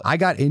of all, I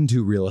got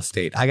into real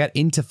estate. I got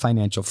into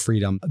financial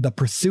freedom, the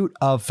pursuit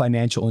of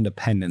financial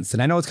independence.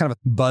 And I know it's kind of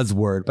a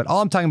buzzword, but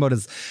all I'm talking about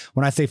is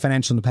when I say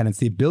financial independence,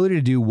 the ability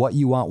to do what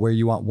you want, where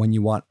you want, when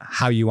you want,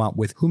 how you want,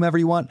 with whomever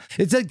you want.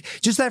 It's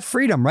like just that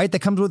freedom, right?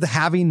 That comes with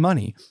having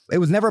money. It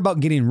was never about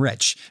getting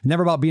rich,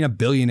 never about being a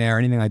billionaire or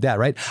anything like that,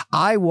 right?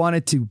 I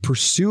wanted to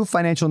pursue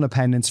financial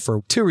independence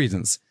for two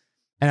reasons.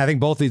 And I think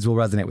both of these will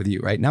resonate with you,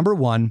 right? Number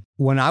one,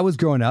 when I was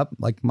growing up,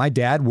 like my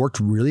dad worked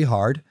really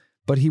hard,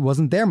 but he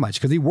wasn't there much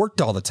because he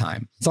worked all the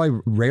time. So I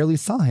rarely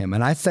saw him.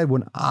 And I said,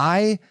 when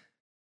I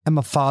am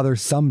a father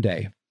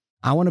someday,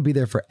 I want to be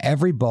there for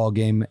every ball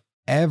game,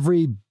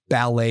 every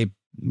ballet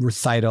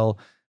recital,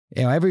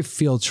 every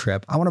field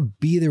trip. I want to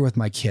be there with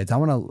my kids. I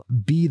want to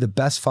be the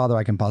best father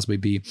I can possibly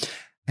be.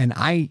 And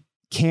I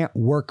can't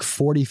work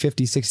 40,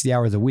 50, 60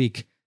 hours a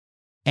week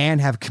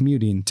and have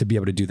commuting to be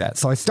able to do that.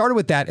 So I started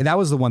with that. And that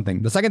was the one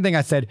thing. The second thing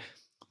I said,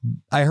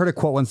 I heard a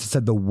quote once that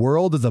said, the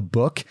world is a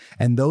book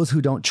and those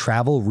who don't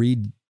travel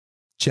read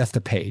just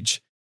a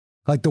page.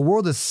 Like the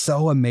world is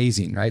so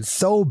amazing, right?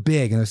 So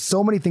big and there's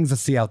so many things to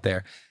see out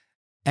there.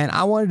 And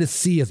I wanted to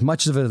see as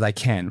much of it as I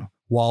can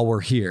while we're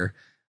here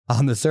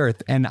on this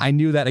earth. And I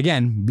knew that,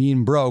 again,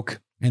 being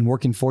broke and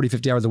working 40,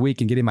 50 hours a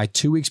week and getting my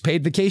 2 weeks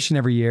paid vacation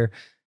every year,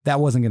 that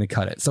wasn't going to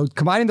cut it. So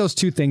combining those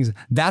two things,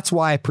 that's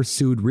why I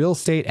pursued real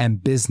estate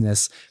and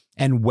business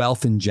and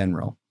wealth in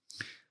general.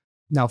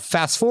 Now,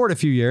 fast forward a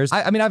few years,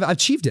 I mean, I've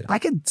achieved it. I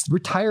could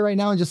retire right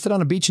now and just sit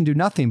on a beach and do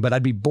nothing, but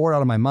I'd be bored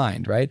out of my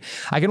mind, right?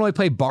 I can only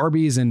play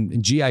Barbies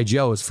and G.I.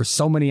 Joes for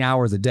so many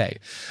hours a day.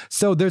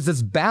 So there's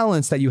this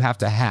balance that you have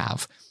to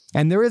have.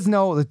 And there is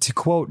no, to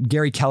quote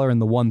Gary Keller in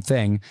The One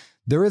Thing,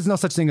 there is no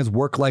such thing as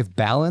work-life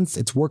balance.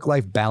 It's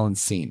work-life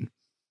balancing.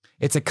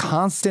 It's a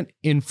constant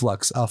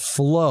influx, a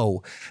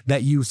flow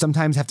that you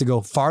sometimes have to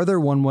go farther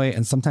one way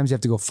and sometimes you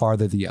have to go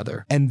farther the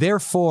other. And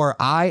therefore,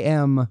 I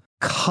am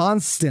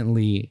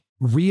constantly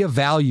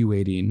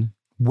reevaluating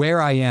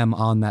where I am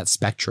on that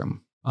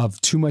spectrum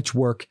of too much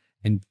work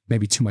and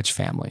maybe too much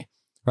family,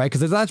 right?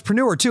 Because as an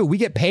entrepreneur too, we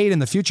get paid in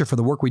the future for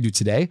the work we do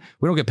today.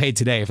 We don't get paid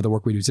today for the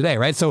work we do today,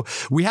 right? So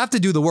we have to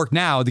do the work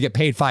now to get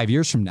paid 5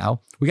 years from now.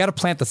 We got to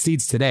plant the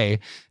seeds today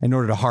in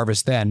order to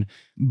harvest then.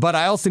 But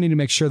I also need to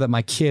make sure that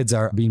my kids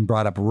are being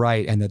brought up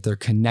right and that they're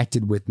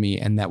connected with me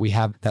and that we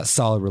have that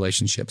solid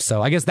relationship.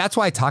 So I guess that's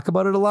why I talk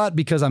about it a lot,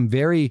 because I'm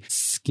very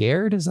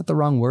scared. Is that the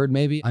wrong word?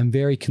 Maybe I'm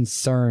very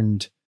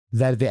concerned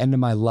that at the end of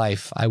my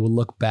life, I will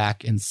look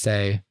back and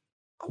say,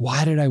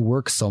 why did I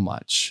work so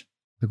much?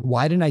 Like,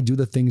 why didn't I do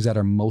the things that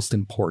are most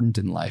important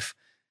in life?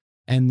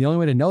 And the only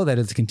way to know that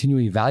is to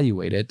continually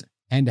evaluate it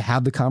and to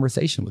have the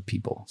conversation with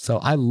people. So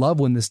I love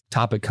when this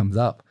topic comes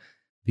up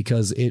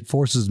because it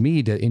forces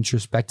me to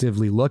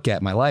introspectively look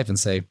at my life and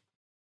say,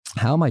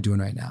 how am I doing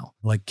right now?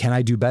 Like, can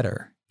I do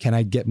better? Can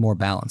I get more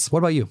balance? What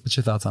about you? What's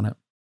your thoughts on it?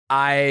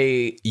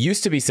 I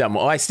used to be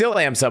someone, I still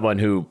am someone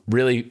who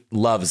really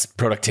loves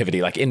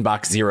productivity, like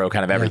inbox zero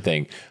kind of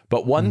everything. Yeah.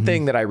 But one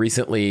thing that I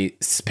recently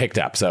picked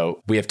up,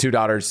 so we have 2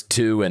 daughters,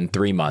 2 and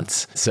 3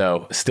 months.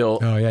 So still.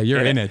 Oh yeah,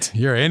 you're in it.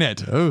 You're in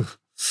it. Ooh.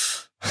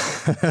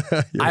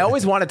 I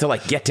always wanted to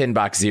like get to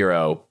inbox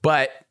zero,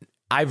 but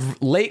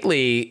I've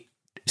lately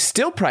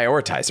still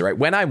prioritized, right?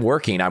 When I'm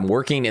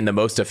working in the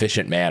most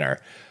efficient manner.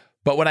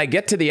 But when I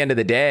get to the end of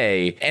the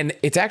day, and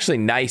it's actually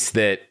nice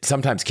that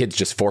sometimes kids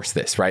just force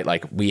this, right?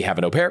 Like we have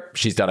an au pair,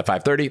 she's done at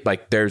 5:30.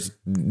 Like there's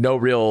no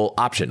real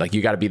option. Like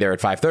you got to be there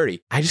at 5:30.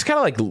 I just kind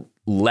of like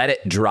let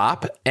it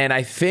drop. And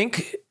I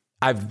think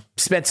I've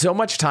spent so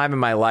much time in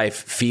my life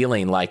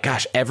feeling like,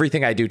 gosh,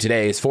 everything I do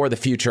today is for the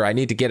future. I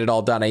need to get it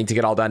all done. I need to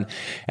get it all done.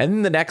 And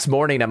then the next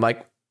morning, I'm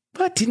like,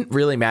 well, it didn't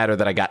really matter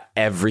that I got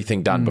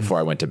everything done before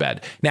I went to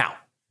bed. Now,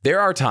 there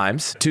are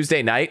times,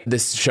 Tuesday night,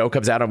 this show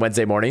comes out on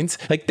Wednesday mornings.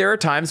 Like there are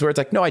times where it's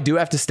like, no, I do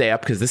have to stay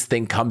up because this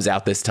thing comes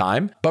out this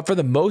time. But for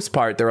the most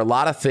part, there are a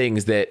lot of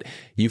things that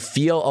you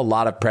feel a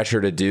lot of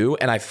pressure to do.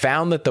 And I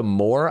found that the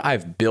more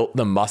I've built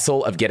the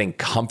muscle of getting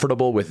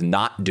comfortable with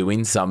not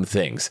doing some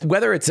things,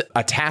 whether it's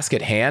a task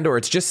at hand or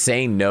it's just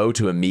saying no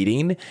to a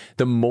meeting,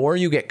 the more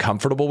you get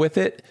comfortable with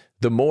it,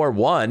 the more,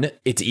 one,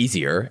 it's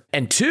easier,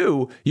 and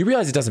two, you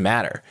realize it doesn't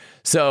matter.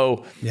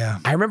 So yeah.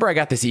 I remember I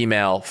got this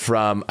email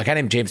from a guy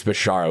named James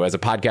Bashar, who has a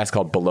podcast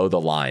called Below the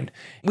Line.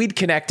 We'd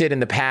connected in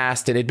the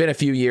past, and it'd been a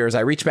few years. I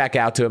reached back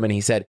out to him, and he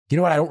said, you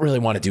know what? I don't really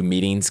want to do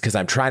meetings because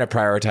I'm trying to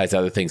prioritize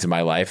other things in my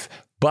life,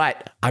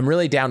 but I'm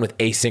really down with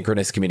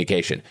asynchronous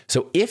communication.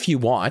 So if you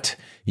want,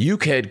 you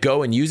could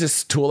go and use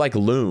this tool like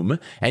Loom,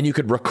 and you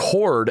could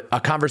record a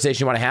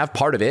conversation you want to have,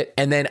 part of it,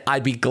 and then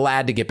I'd be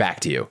glad to get back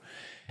to you.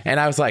 And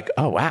I was like,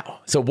 oh, wow.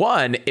 So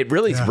one, it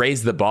really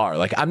raised the bar.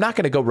 Like, I'm not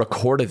going to go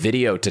record a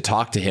video to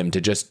talk to him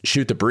to just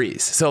shoot the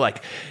breeze. So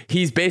like,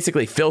 he's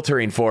basically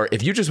filtering for,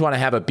 if you just want to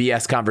have a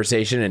BS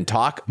conversation and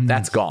talk,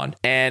 that's gone.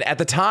 And at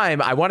the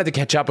time, I wanted to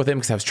catch up with him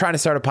because I was trying to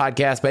start a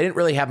podcast, but I didn't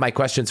really have my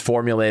questions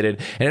formulated.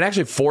 And it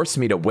actually forced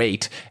me to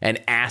wait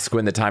and ask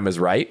when the time was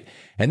right.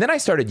 And then I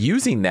started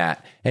using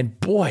that, and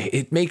boy,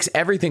 it makes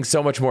everything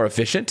so much more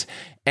efficient.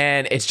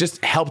 And it's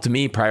just helped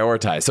me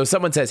prioritize. So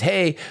someone says,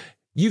 hey,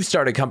 you've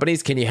started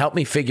companies. Can you help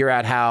me figure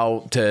out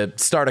how to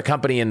start a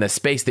company in the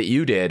space that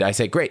you did? I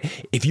say, great.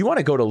 If you want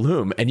to go to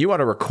Loom and you want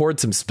to record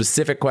some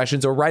specific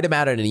questions or write them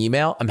out in an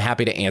email, I'm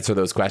happy to answer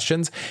those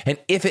questions. And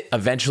if it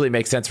eventually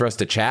makes sense for us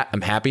to chat,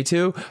 I'm happy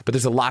to. But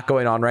there's a lot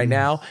going on right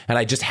now, and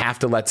I just have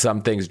to let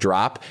some things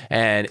drop,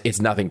 and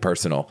it's nothing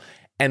personal.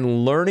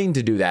 And learning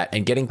to do that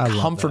and getting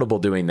comfortable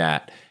doing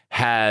that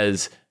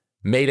has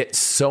made it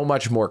so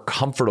much more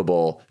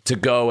comfortable to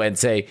go and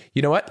say,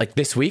 you know what, like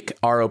this week,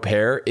 our au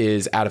pair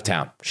is out of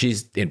town.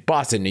 She's in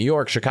Boston, New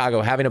York,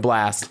 Chicago, having a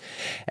blast.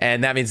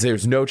 And that means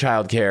there's no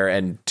childcare,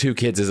 and 2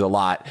 kids is a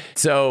lot.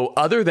 So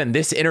other than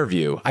this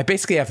interview, I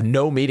basically have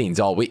no meetings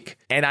all week.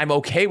 And I'm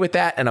okay with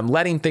that. And I'm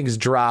letting things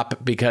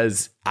drop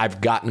because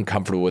I've gotten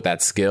comfortable with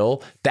that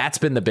skill. That's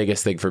been the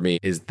biggest thing for me,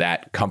 is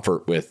that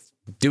comfort with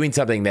doing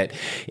something that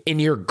in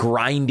your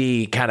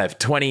grindy kind of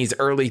 20s,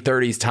 early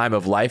 30s time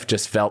of life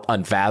just felt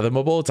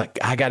unfathomable. It's like,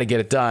 I got to get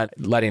it done.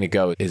 Letting it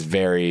go is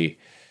very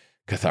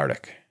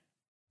cathartic.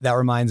 That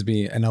reminds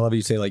me, and I love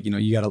you say, like, you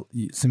know,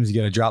 sometimes you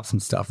got to drop some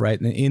stuff, right?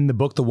 And in the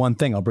book, The One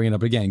Thing, I'll bring it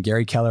up again.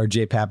 Gary Keller,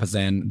 Jay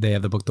Papasan, they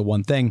have the book, The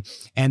One Thing.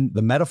 And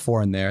the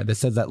metaphor in there that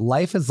says that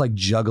life is like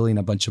juggling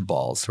a bunch of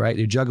balls, right?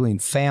 You're juggling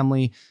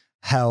family,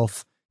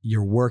 health,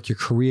 your work, your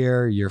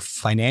career, your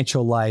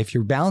financial life.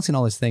 You're balancing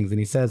all these things. And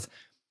he says,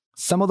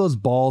 some of those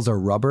balls are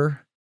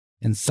rubber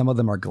and some of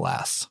them are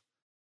glass,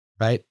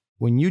 right?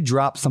 When you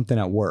drop something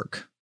at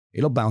work,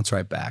 it'll bounce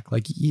right back.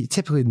 Like,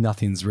 typically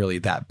nothing's really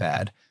that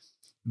bad,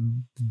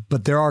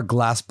 but there are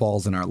glass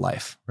balls in our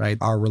life, right?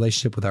 Our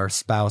relationship with our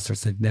spouse or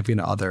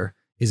significant other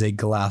is a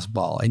glass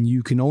ball, and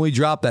you can only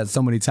drop that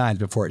so many times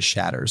before it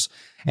shatters.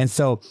 And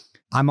so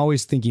I'm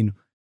always thinking,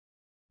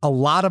 a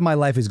lot of my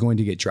life is going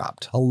to get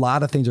dropped. A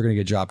lot of things are going to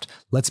get dropped.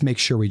 Let's make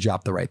sure we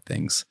drop the right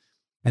things.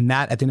 And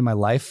that, at the end of my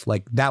life,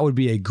 like, that would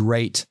be a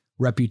great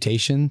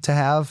reputation to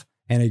have,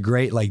 and a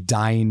great, like,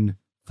 dying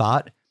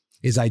thought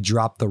is I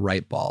drop the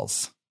right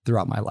balls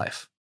throughout my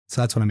life. So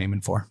that's what I'm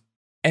aiming for.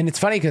 And it's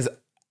funny because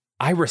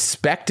I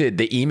respected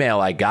the email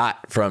I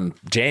got from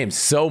James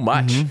so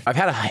much. I've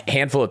had a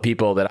handful of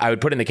people that I would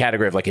put in the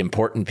category of like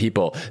important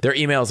people. Their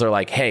emails are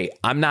like, hey,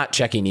 I'm not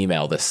checking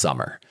email this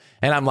summer.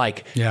 And I'm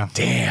like,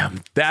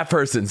 damn, that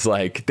person's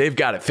like, they've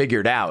got it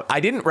figured out. I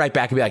didn't write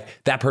back and be like,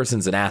 that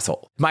person's an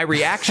asshole. My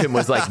reaction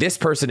was like, this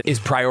person is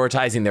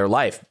prioritizing their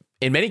life,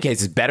 in many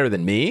cases, better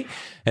than me.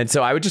 And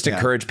so I would just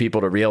encourage people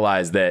to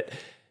realize that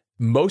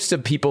most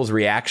of people's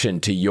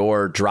reaction to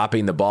your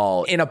dropping the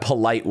ball in a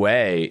polite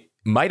way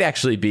might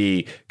actually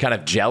be kind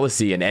of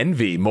jealousy and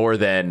envy more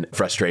than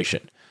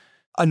frustration.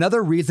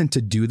 Another reason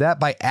to do that,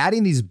 by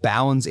adding these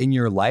bounds in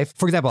your life.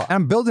 For example,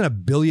 I'm building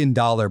 $1 billion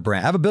brand.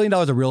 I have $1 billion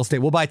of real estate.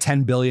 We'll buy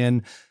 10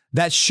 billion.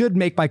 That should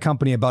make my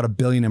company about $1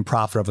 billion in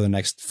profit over the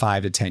next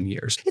 5 to 10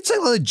 years. It's a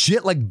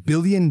legit like $1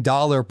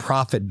 billion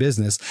profit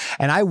business.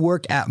 And I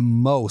work at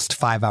most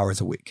 5 hours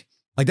a week.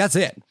 Like, that's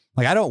it.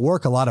 Like, I don't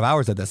work a lot of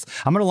hours at this.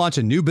 I'm going to launch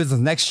a new business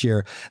next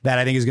year that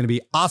I think is going to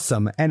be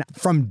awesome. And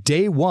from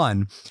day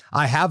one,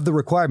 I have the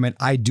requirement.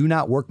 I do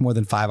not work more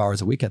than 5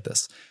 hours a week at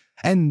this.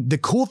 And the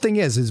cool thing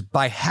is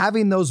by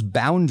having those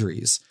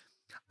boundaries,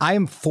 I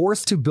am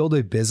forced to build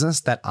a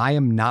business that I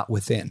am not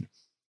within.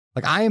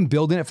 Like, I am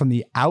building it from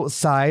the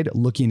outside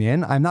looking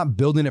in. I'm not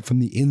building it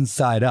from the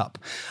inside up.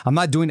 I'm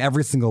not doing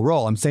every single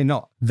role. I'm saying,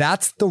 no,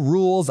 that's the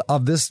rules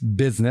of this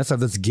business, of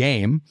this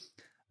game.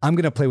 I'm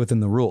going to play within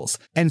the rules.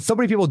 And so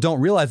many people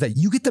don't realize that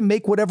you get to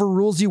make whatever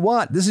rules you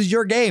want. This is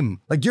your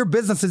game. Like, your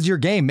business is your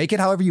game. Make it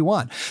however you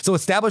want. So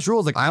establish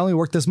rules. Like, I only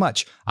work this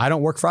much. I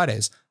don't work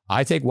Fridays.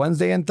 I take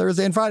Wednesday and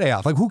Thursday and Friday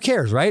off. Like, who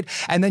cares, right?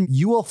 And then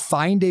you will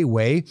find a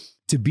way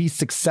to be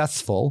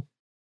successful.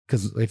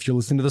 Because if you're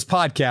listening to this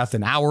podcast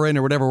an hour in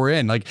or whatever we're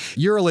in, like,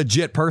 you're a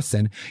legit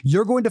person.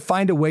 You're going to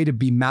find a way to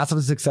be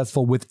massively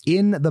successful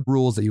within the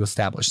rules that you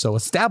establish. So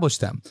establish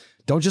them.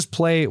 Don't just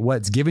play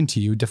what's given to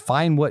you.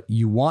 Define what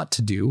you want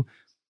to do,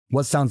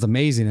 what sounds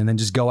amazing, and then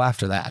just go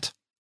after that.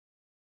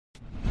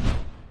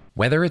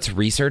 Whether it's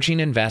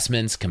researching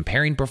investments,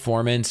 comparing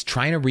performance,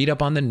 trying to read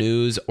up on the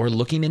news, or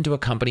looking into a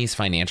company's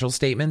financial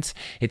statements,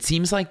 it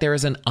seems like there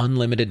is an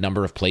unlimited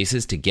number of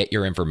places to get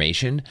your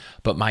information.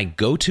 But my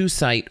go-to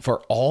site for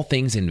all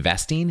things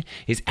investing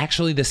is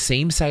actually the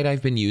same site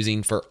I've been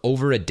using for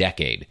over a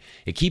decade.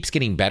 It keeps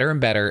getting better and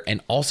better, and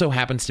also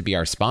happens to be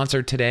our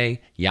sponsor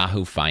today,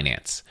 Yahoo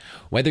Finance.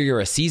 Whether you're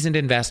a seasoned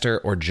investor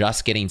or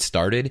just getting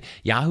started,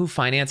 Yahoo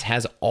Finance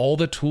has all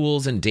the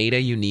tools and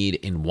data you need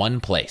in one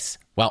place.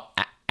 Well,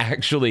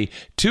 actually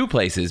 2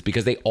 places,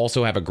 because they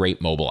also have a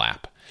great mobile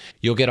app.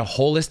 You'll get a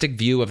holistic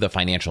view of the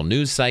financial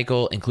news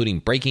cycle, including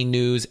breaking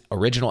news,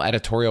 original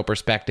editorial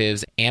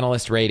perspectives,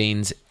 analyst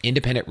ratings,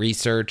 independent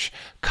research,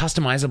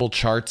 customizable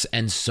charts,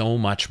 and so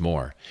much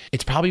more.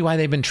 It's probably why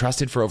they've been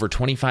trusted for over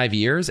 25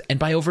 years and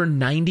by over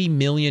 90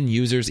 million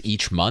users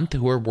each month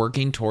who are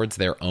working towards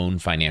their own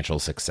financial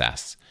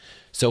success.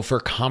 So for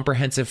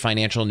comprehensive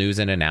financial news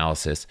and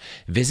analysis,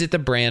 visit the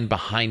brand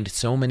behind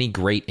so many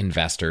great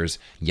investors,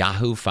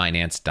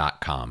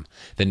 yahoofinance.com,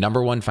 the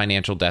 #1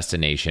 financial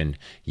destination,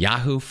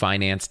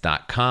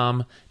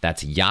 yahoofinance.com.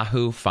 That's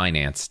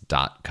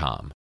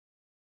yahoofinance.com.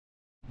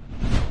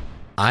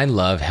 I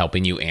love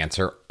helping you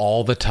answer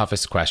all the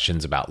toughest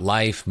questions about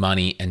life,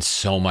 money, and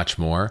so much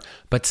more.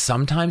 But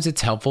sometimes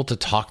it's helpful to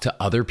talk to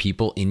other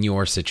people in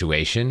your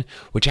situation,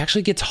 which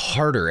actually gets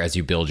harder as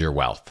you build your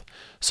wealth.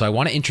 So I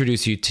want to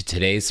introduce you to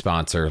today's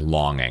sponsor,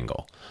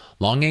 LongAngle.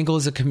 LongAngle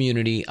is a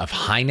community of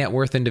high net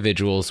worth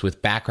individuals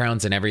with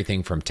backgrounds in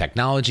everything from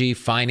technology,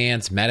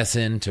 finance,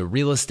 medicine, to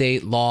real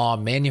estate, law,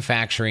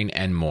 manufacturing,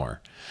 and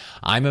more.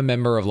 I'm a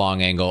member of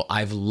LongAngle.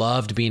 I've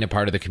loved being a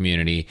part of the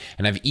community,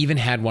 and I've even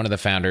had one of the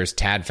founders,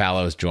 Tad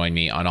Fallows, join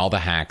me on All the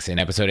Hacks in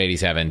episode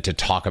 87 to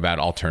talk about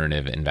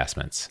alternative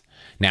investments.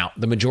 Now,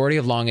 the majority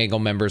of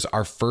LongAngle members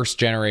are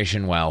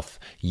first-generation wealth,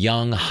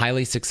 young,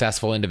 highly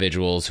successful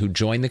individuals who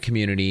join the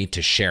community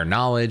to share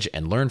knowledge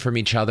and learn from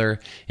each other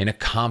in a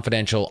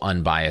confidential,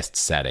 unbiased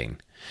setting.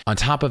 On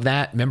top of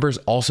that, members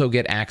also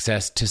get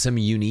access to some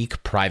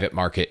unique private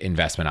market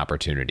investment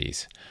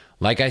opportunities.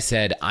 Like I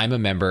said, I'm a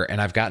member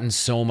and I've gotten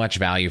so much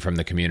value from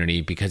the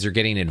community because you're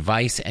getting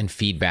advice and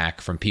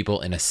feedback from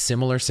people in a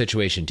similar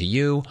situation to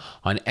you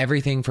on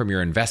everything from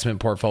your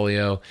investment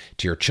portfolio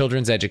to your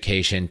children's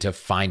education to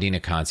finding a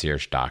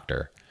concierge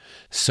doctor.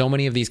 So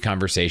many of these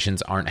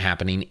conversations aren't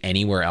happening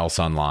anywhere else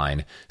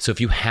online. So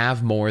if you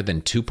have more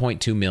than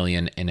 2.2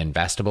 million in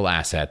investable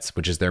assets,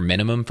 which is their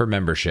minimum for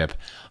membership,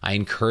 I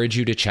encourage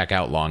you to check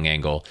out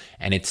LongAngle,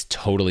 and it's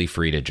totally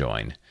free to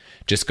join.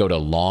 Just go to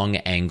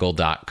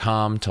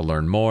longangle.com to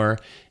learn more.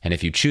 And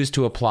if you choose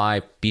to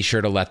apply, be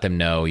sure to let them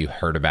know you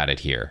heard about it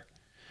here.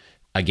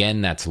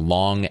 Again, that's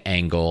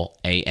longangle,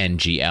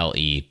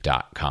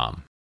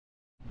 ANGLE.com.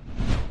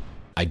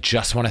 I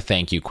just want to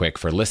thank you quick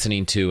for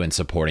listening to and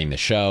supporting the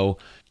show.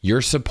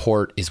 Your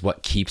support is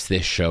what keeps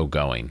this show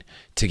going.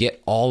 To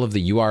get all of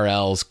the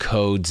URLs,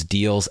 codes,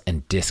 deals,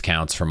 and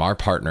discounts from our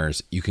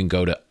partners, you can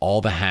go to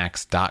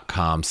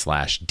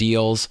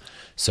allthehacks.com/deals.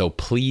 So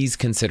please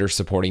consider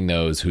supporting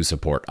those who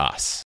support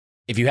us.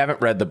 If you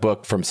haven't read the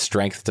book From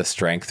Strength to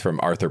Strength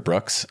from Arthur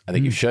Brooks, I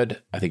think you should.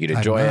 I think you'd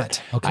enjoy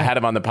it. Okay. I had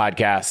him on the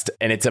podcast,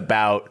 and it's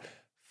about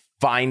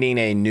finding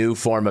a new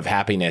form of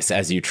happiness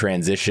as you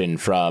transition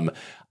from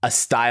a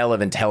style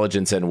of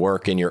intelligence and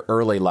work in your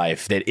early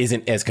life that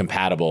isn't as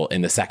compatible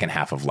in the second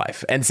half of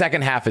life. And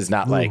second half is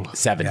not like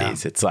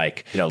 70s. Yeah. It's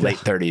like, late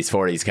 30s,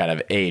 40s kind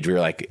of age. We were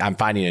like, I'm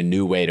finding a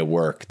new way to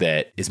work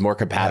that is more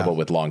compatible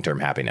with long-term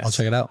happiness. I'll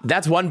check it out.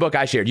 That's one book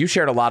I shared. You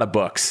shared a lot of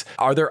books.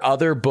 Are there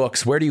other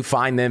books? Where do you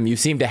find them? You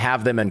seem to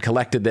have them and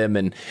collected them,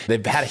 and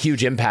they've had a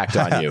huge impact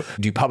on you.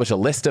 Do you publish a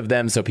list of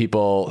them so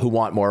people who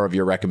want more of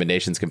your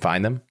recommendations can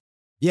find them?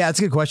 Yeah, it's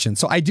a good question.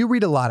 So I do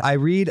read a lot. I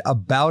read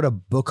about a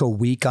book a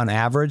week on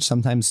average,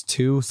 sometimes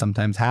 2,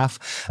 sometimes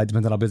half. It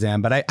depends on how busy I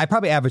am. But I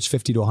probably average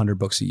 50 to 100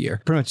 books a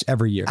year, pretty much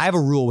every year. I have a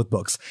rule with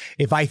books.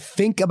 If I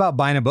think about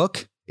buying a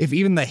book, if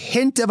even the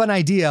hint of an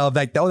idea of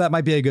like, oh, that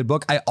might be a good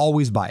book, I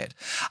always buy it.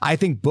 I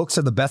think books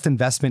are the best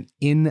investment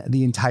in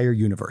the entire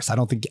universe. I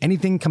don't think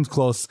anything comes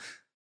close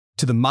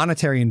to the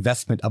monetary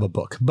investment of a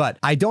book. But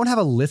I don't have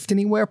a list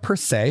anywhere per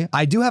se.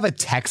 I do have a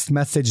text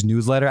message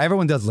newsletter.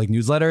 Everyone does like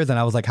newsletters. And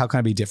I was like, how can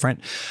I be different?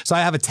 So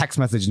I have a text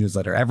message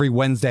newsletter. Every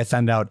Wednesday, I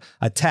send out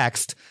a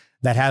text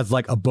that has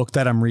like a book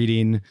that I'm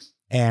reading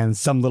and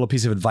some little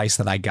piece of advice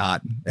that I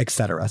got,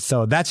 etc.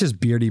 So that's just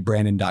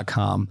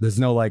beardybrandon.com. There's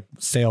no like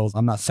sales.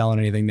 I'm not selling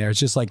anything there. It's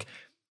just like,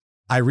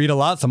 I read a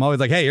lot. So I'm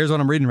always like, hey, here's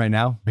what I'm reading right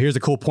now. Here's a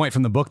cool point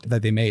from the book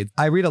that they made.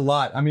 I read a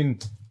lot. I mean,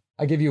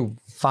 I give you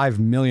 5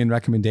 million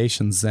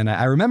recommendations. And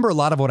I remember a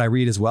lot of what I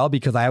read as well,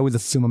 because I always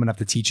assume I'm gonna have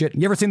to teach it.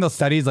 You ever seen those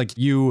studies? Like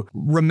you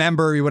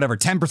remember whatever,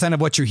 10% of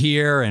what you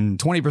hear and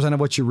 20% of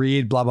what you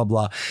read, blah, blah,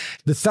 blah.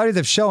 The studies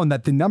have shown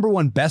that the number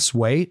one best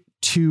way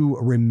to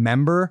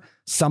remember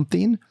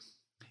something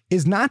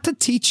is not to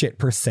teach it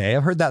per se.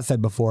 I've heard that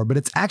said before, but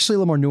it's actually a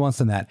little more nuanced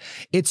than that.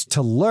 It's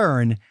to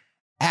learn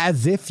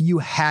as if you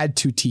had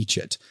to teach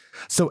it.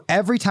 So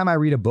every time I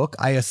read a book,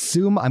 I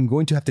assume I'm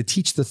going to have to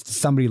teach this to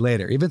somebody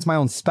later, even if it's my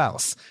own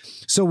spouse.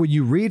 So when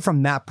you read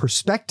from that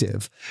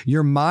perspective,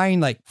 your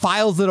mind like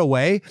files it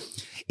away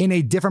in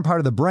a different part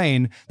of the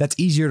brain that's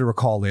easier to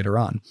recall later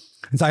on.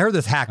 And so I heard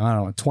this hack, I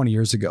don't know, 20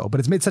 years ago, but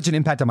it's made such an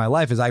impact on my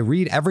life is I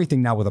read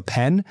everything now with a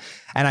pen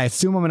and I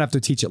assume I'm gonna have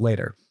to teach it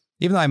later,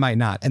 even though I might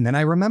not. And then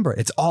I remember it.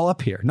 It's all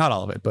up here. Not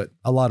all of it, but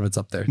a lot of it's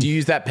up there. Do you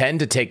use that pen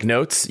to take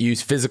notes?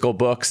 Use physical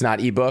books, not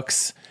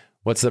ebooks?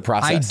 What's the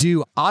process? I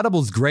do.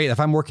 Audible's great. If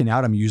I'm working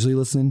out, I'm usually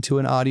listening to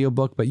an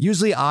audiobook, but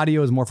usually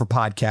audio is more for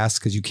podcasts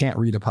because you can't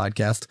read a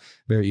podcast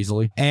very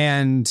easily.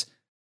 And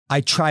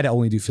I try to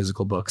only do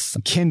physical books.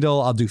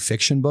 Kindle, I'll do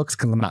fiction books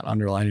because I'm not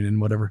underlining and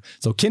whatever.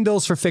 So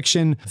Kindle's for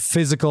fiction,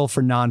 physical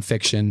for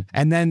nonfiction.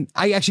 And then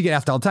I actually get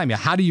asked all the time, yeah,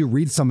 how do you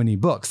read so many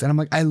books? And I'm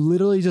like, I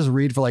literally just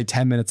read for like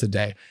 10 minutes a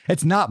day.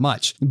 It's not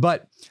much,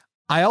 but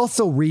I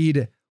also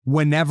read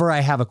whenever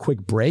I have a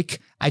quick break.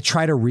 I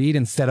try to read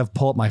instead of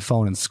pull up my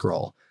phone and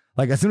scroll.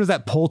 Like as soon as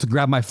that pull to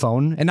grab my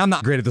phone, and I'm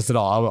not great at this at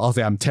all. I'll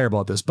say I'm terrible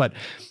at this, but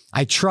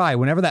I try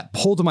whenever that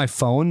pull to my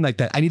phone, like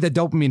that, I need that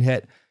dopamine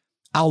hit.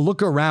 I'll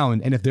look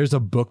around, and if there's a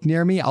book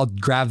near me, I'll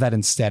grab that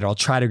instead, or I'll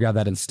try to grab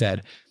that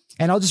instead.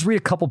 And I'll just read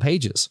a couple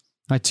pages,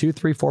 like 2,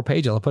 3, 4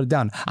 pages. I'll put it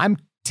down. I'm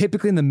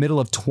typically in the middle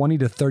of 20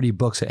 to 30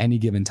 books at any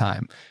given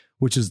time,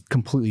 which is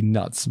completely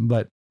nuts.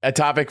 But a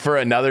topic for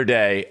another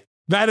day.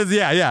 That is,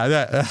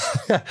 yeah.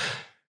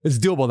 It's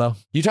doable though.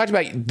 You talked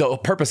about the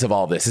purpose of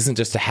all this isn't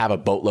just to have a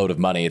boatload of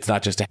money. It's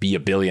not just to be a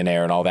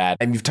billionaire and all that.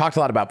 And you've talked a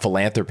lot about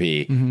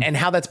philanthropy and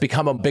how that's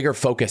become a bigger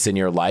focus in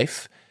your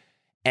life.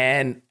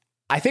 And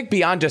I think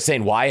beyond just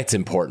saying why it's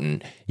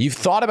important, you've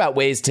thought about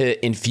ways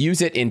to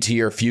infuse it into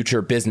your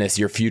future business,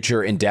 your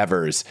future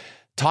endeavors.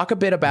 Talk a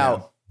bit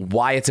about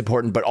why it's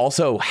important, but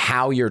also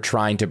how you're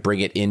trying to bring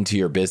it into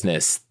your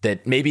business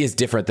that maybe is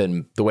different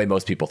than the way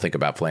most people think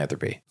about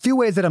philanthropy. A few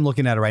ways that I'm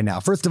looking at it right now.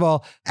 First of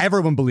all,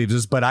 everyone believes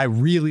this, but I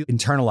really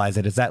internalize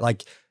it, is that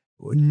like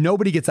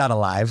nobody gets out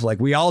alive.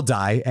 Like we all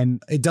die,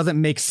 and it doesn't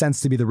make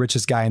sense to be the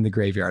richest guy in the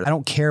graveyard. I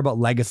don't care about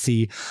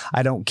legacy.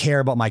 I don't care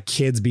about my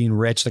kids being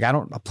rich. Like I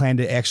don't plan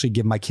to actually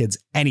give my kids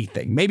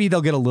anything. Maybe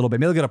they'll get a little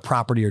bit. Maybe they'll get a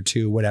property or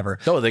two, whatever.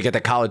 Oh, they get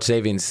the college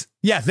savings.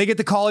 Yes, they get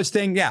the college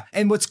thing. Yeah.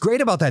 And what's great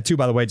about that too,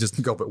 by the way, just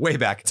to go way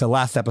back to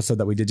last episode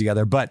that we did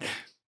together, but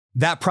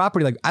that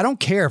property, like I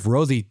don't care if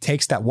Rosie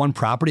takes that one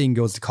property and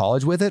goes to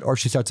college with it, or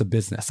she starts a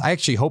business. I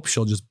actually hope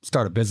she'll just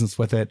start a business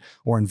with it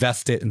or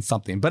invest it in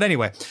something. But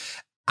anyway,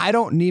 I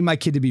don't need my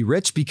kid to be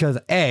rich because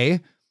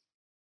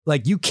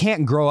like you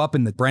can't grow up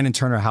in the Brandon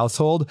Turner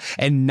household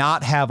and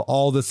not have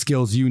all the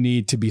skills you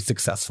need to be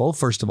successful,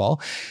 first of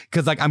all,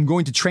 because like I'm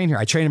going to train her.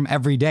 I train him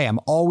every day. I'm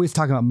always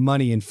talking about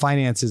money and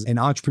finances and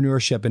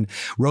entrepreneurship. And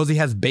Rosie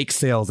has bake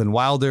sales, and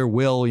Wilder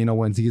will,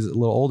 when he's a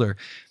little older.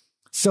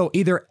 So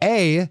either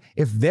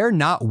if they're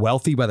not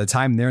wealthy by the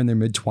time they're in their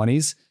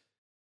mid-20s,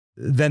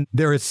 then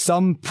there is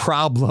some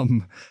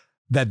problem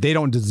that they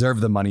don't deserve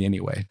the money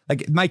anyway.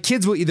 Like my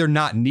kids will either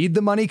not need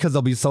the money because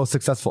they'll be so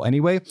successful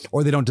anyway,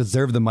 or they don't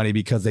deserve the money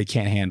because they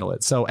can't handle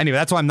it. So anyway,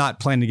 that's why I'm not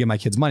planning to give my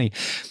kids money.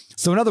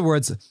 So in other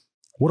words,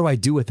 what do I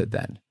do with it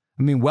then?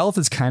 I mean, wealth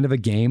is kind of a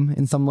game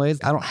in some ways.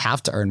 I don't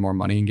have to earn more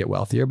money and get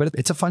wealthier, but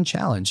it's a fun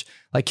challenge.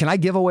 Like, can I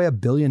give away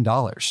 $1 billion?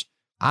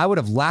 I would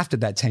have laughed at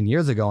that 10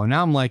 years ago. And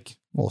now I'm like,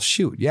 well,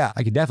 shoot, yeah,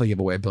 I could definitely give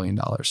away $1 billion.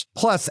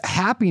 Plus,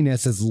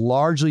 happiness is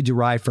largely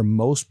derived for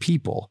most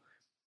people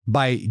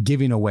by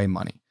giving away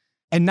money.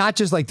 And not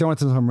just like throwing it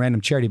to some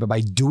random charity, but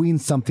by doing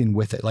something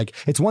with it. Like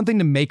it's one thing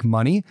to make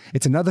money.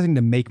 It's another thing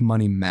to make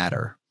money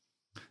matter.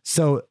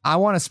 So I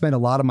want to spend a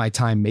lot of my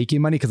time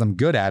making money because I'm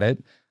good at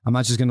it. I'm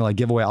not just going to like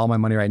give away all my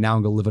money right now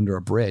and go live under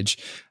a bridge.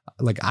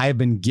 Like I have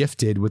been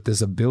gifted with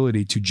this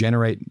ability to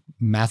generate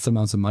massive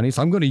amounts of money.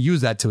 So I'm going to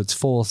use that to its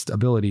fullest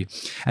ability.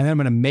 And then I'm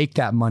going to make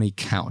that money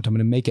count. I'm going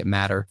to make it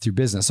matter through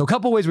business. So a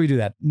couple of ways we do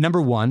that.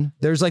 Number one,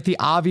 there's like the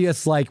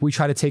obvious, like we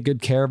try to take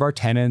good care of our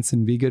tenants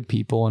and be good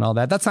people and all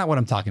that. That's not what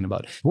I'm talking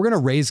about. We're going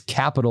to raise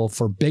capital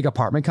for big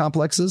apartment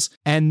complexes.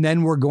 And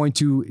then we're going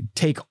to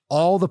take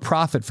all the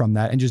profit from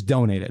that and just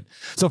donate it.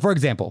 So for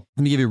example,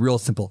 let me give you real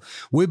simple.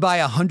 We buy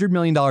a $100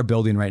 million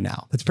building right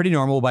now. That's pretty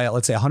normal. We'll buy,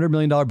 let's say, a $100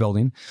 million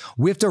building.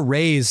 We have to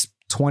raise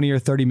 $20 or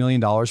 $30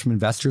 million from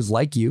investors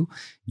like you.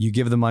 You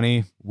give the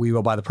money, we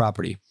will buy the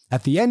property.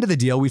 At the end of the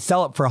deal, we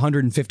sell it for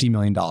 $150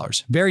 million.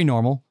 Very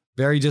normal,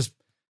 very just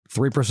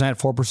 3%,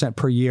 4%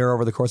 per year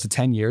over the course of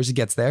 10 years. It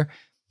gets there.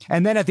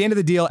 And then at the end of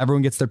the deal,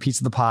 everyone gets their piece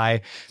of the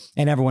pie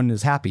and everyone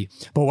is happy.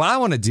 But what I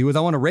want to do is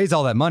I want to raise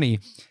all that money.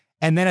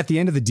 And then at the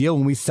end of the deal,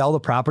 when we sell the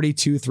property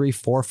 2, 3,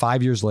 4,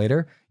 5 years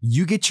later,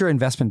 you get your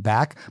investment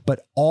back,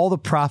 but all the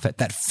profit,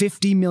 that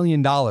 $50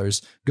 million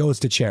goes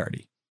to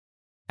charity.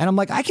 And I'm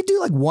like, I could do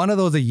like one of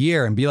those a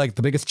year and be like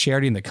the biggest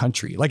charity in the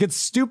country. Like it's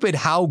stupid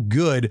how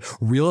good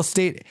real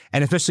estate,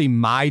 and especially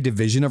my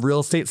division of real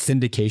estate,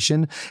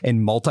 syndication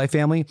and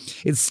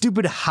multifamily, it's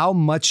stupid how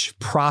much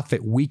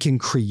profit we can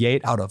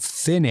create out of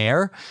thin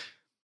air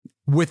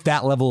with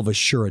that level of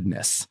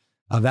assuredness,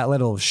 of that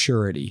level of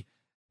surety.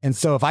 And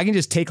so if I can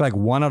just take like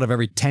one out of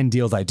every 10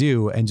 deals I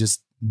do and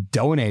just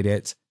donate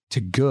it to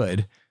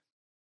good,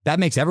 that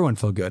makes everyone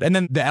feel good. And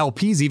then the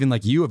LPs, even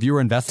like you, if you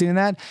were investing in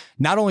that,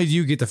 not only do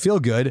you get to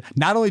feel good,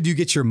 not only do you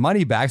get your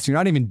money back, so you're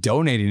not even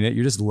donating it,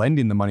 you're just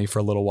lending the money for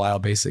a little while,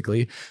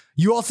 basically.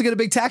 You also get a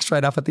big tax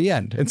write-off at the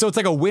end. And so it's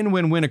like a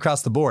win-win-win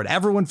across the board.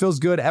 Everyone feels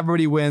good.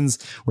 Everybody wins.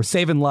 We're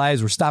saving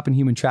lives. We're stopping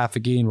human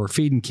trafficking. We're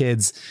feeding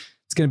kids.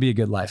 It's going to be a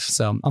good life.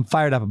 So I'm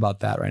fired up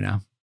about that right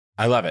now.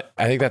 I love it.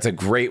 I think that's a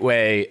great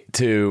way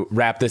to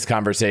wrap this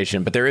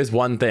conversation. But there is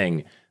one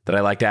thing that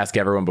I like to ask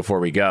everyone before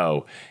we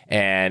go.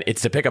 And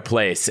it's to pick a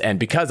place. And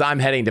because I'm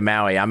heading to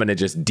Maui, I'm going to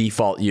just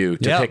default you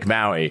to pick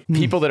Maui.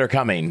 People that are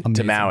coming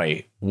to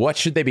Maui, what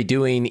should they be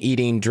doing,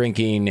 eating,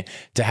 drinking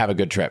to have a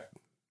good trip?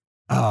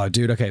 Oh,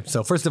 dude. Okay.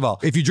 So first of all,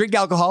 if you drink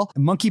alcohol,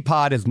 Monkey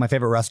Pod is my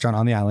favorite restaurant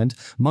on the island.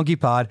 Monkey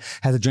Pod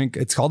has a drink.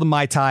 It's called a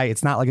Mai Tai.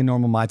 It's not like a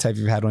normal Mai Tai if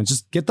you've had one.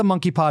 Just get the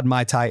Monkey Pod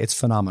Mai Tai. It's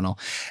phenomenal.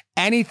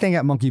 Anything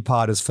at Monkey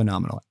Pod is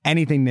phenomenal.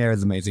 Anything there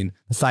is amazing.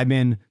 The side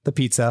bin, the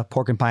pizza,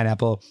 pork and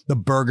pineapple, the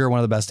burger, one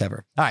of the best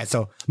ever. All right.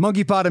 So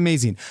Monkey Pod,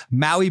 amazing.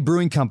 Maui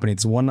Brewing Company.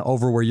 It's one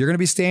over where you're going to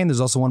be staying.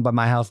 There's also one by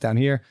my house down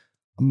here.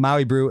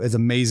 Maui Brew is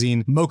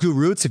amazing. Moku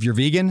Roots, if you're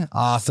vegan,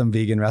 awesome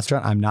vegan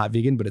restaurant. I'm not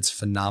vegan, but it's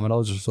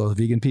phenomenal just for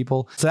vegan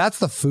people. So that's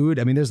the food.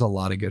 I mean, there's a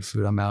lot of good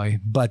food on Maui.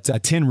 But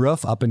Tin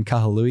Roof up in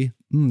Kahului,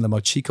 the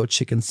Mochiko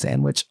chicken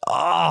sandwich.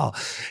 Oh,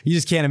 you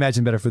just can't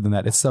imagine better food than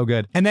that. It's so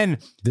good. And then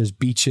there's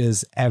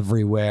beaches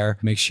everywhere.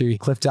 Make sure you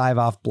cliff dive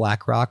off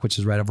Black Rock, which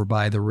is right over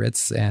by the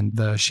Ritz and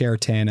the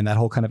Sheraton and that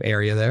whole kind of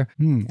area there.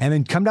 And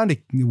then come down to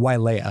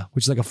Wailea,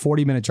 which is like a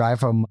 40-minute drive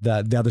from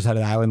the other side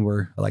of the island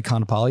where like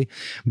Kaanapali.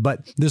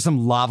 But there's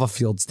some lava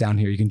fields down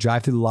here. You can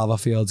drive through the lava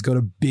fields, go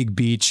to Big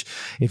Beach.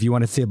 If you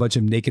want to see a bunch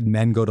of naked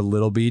men, go to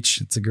Little Beach.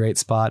 It's a great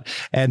spot.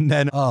 And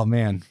then, oh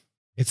man,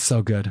 it's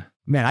so good.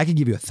 Man, I could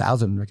give you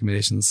 1,000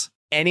 recommendations.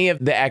 Any of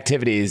the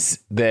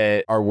activities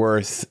that are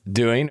worth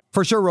doing?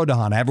 For sure, Road to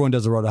Hana. Everyone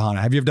does the Road to Hana.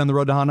 Have you ever done the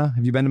Road to Hana?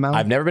 Have you been to Maui?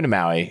 I've never been to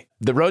Maui.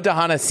 The Road to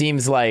Hana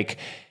seems like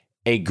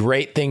a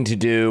great thing to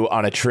do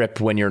on a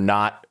trip when you're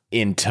not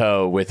in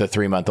tow with a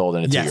 3-month-old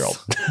and a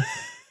 2-year-old.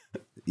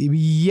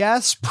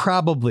 Yes,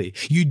 probably.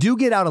 You do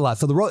get out a lot.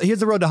 So here's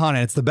the Road to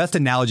Hana. It's the best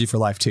analogy for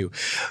life too.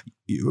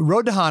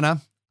 Road to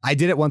Hana, I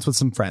did it once with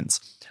some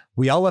friends.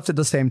 We all left at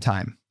the same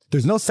time.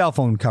 There's no cell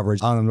phone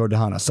coverage on the Road to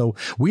Hana. So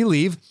we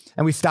leave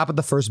and we stop at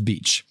the first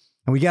beach.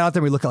 And we get out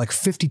there and we look at like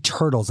 50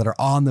 turtles that are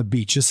on the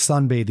beach, just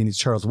sunbathing these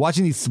turtles,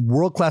 watching these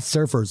world-class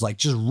surfers like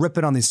just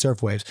ripping on these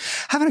surf waves,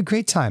 having a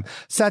great time.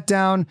 Sat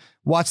down,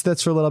 watched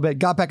this for a little bit,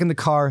 got back in the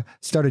car,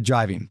 started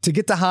driving. To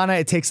get to Hana,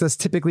 it takes us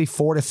typically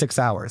 4 to 6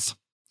 hours.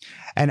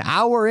 An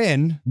hour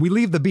in, we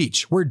leave the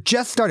beach. We're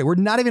just started. We're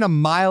not even a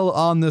mile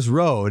on this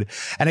road.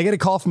 And I get a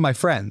call from my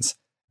friends.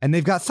 And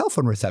they've got cell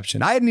phone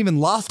reception. I hadn't even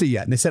lost it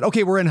yet. And they said,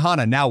 okay, we're in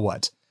Hana. Now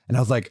what? And I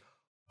was like,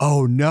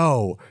 oh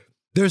no,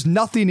 there's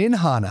nothing in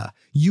Hana.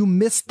 You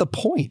missed the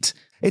point.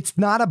 It's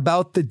not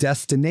about the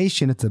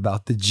destination. It's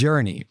about the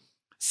journey.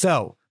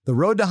 So the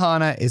Road to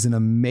Hana is an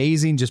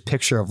amazing just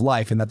picture of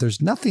life, and that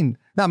there's nothing.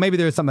 Now, maybe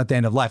there is something at the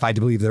end of life. I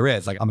do believe there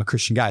is. Like, I'm a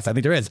Christian guy, so I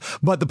think there is.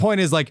 But the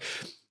point is, like,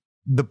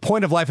 the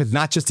point of life is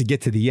not just to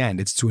get to the end.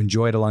 It's to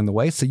enjoy it along the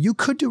way. So you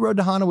could do Road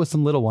to Hana with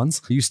some little ones.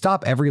 You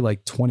stop every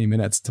like 20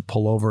 minutes to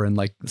pull over and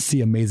like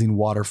see amazing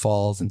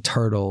waterfalls and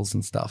turtles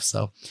and stuff.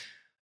 So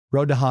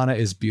Road to Hana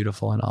is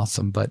beautiful and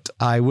awesome, but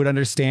I would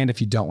understand if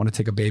you don't want to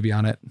take a baby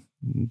on it.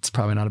 It's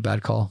probably not a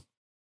bad call.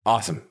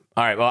 Awesome.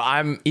 All right. Well,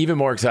 I'm even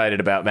more excited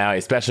about Maui,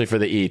 especially for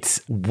the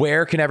eats.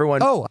 Where can everyone...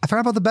 Oh, I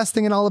forgot about the best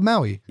thing in all of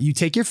Maui. You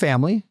take your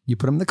family, you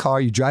put them in the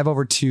car, you drive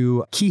over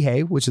to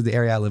Kihei, which is the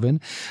area I live in.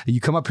 You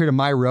come up here to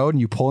my road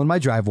and you pull in my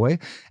driveway.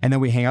 And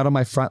then we hang out on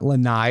my front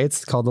lanai.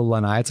 It's called the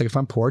lanai. It's like a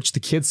front porch. The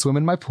kids swim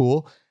in my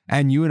pool.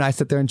 And you and I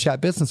sit there and chat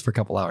business for a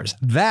couple hours.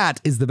 That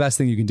is the best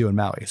thing you can do in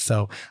Maui.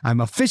 So I'm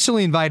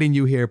officially inviting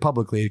you here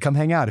publicly to come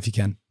hang out if you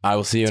can. I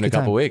will see you in a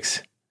couple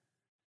weeks.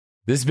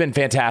 This has been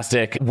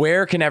fantastic.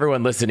 Where can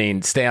everyone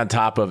listening stay on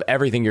top of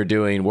everything you're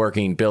doing,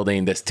 working,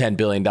 building this $10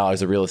 billion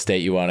of real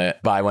estate you want to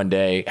buy one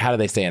day? How do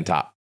they stay on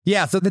top?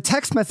 Yeah, so the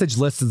text message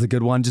list is a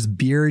good one. Just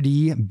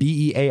Beardy,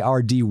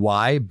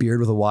 B-E-A-R-D-Y,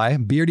 Beard with a Y.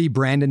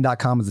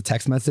 BeardyBrandon.com is a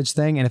text message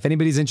thing. And if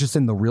anybody's interested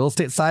in the real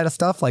estate side of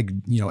stuff, like,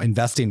 you know,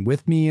 investing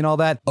with me and all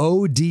that,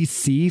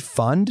 ODC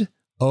Fund.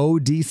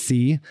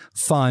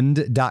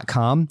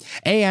 ODCfund.com.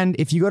 And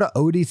if you go to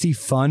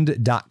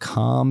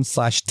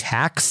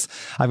ODCfund.com/tax,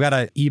 I've got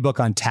an ebook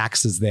on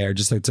taxes there.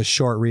 Just it's a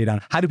short read on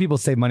how do people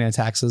save money on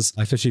taxes,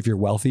 especially if you're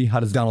wealthy.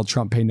 How does Donald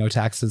Trump pay no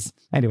taxes?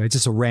 Anyway,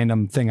 just a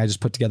random thing I just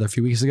put together a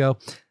few weeks ago.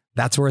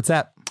 That's where it's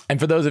at. And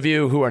for those of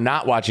you who are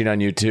not watching on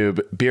YouTube,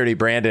 Beardy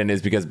Brandon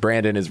is because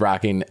Brandon is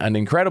rocking an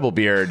incredible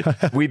beard.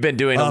 We've been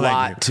doing a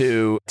lot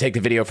to take the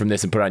video from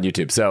this and put it on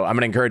YouTube. So I'm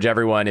going to encourage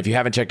everyone, if you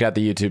haven't checked out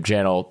the YouTube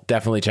channel,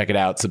 definitely check it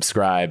out.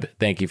 Subscribe.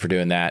 Thank you for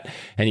doing that.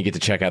 And you get to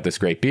check out this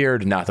great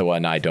beard. Not the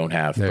one I don't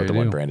have, but the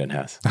one Brandon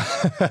has.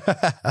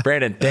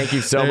 Brandon, thank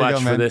you so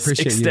much for this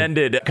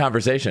extended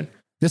conversation.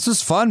 This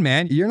was fun,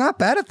 man. You're not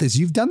bad at this.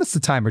 You've done this a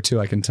time or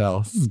two, I can tell.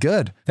 This is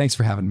good. Thanks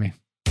for having me.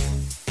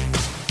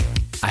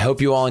 I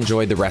hope you all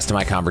enjoyed the rest of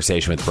my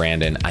conversation with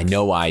Brandon. I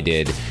know I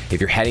did. If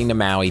you're heading to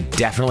Maui,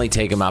 definitely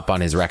take him up on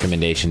his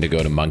recommendation to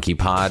go to Monkey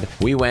Pod.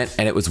 We went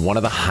and it was one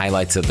of the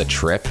highlights of the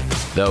trip,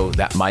 though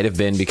that might have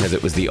been because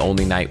it was the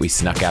only night we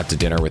snuck out to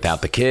dinner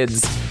without the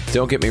kids.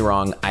 Don't get me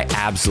wrong, I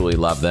absolutely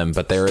love them,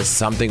 but there is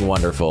something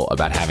wonderful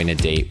about having a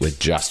date with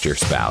just your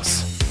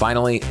spouse.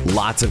 Finally,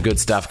 lots of good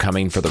stuff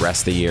coming for the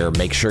rest of the year.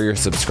 Make sure you're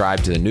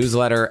subscribed to the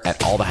newsletter at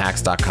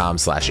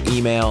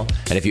allthehacks.com/email.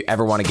 And if you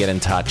ever want to get in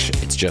touch,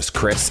 it's just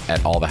Chris at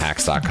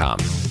allthehacks.com.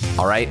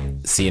 All right,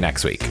 see you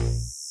next week.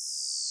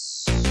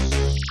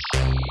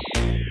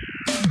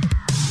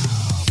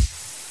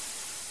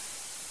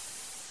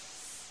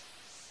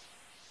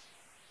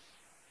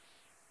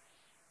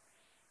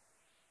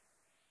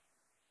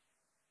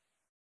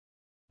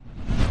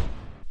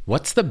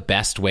 What's the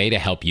best way to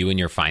help you and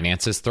your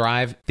finances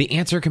thrive? The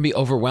answer can be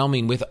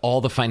overwhelming with all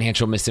the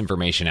financial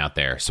misinformation out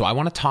there. So I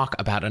want to talk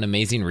about an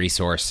amazing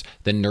resource,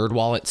 the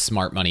NerdWallet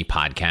Smart Money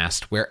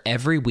Podcast, where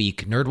every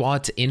week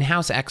NerdWallet's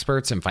in-house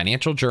experts and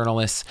financial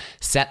journalists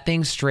set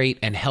things straight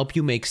and help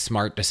you make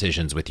smart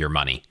decisions with your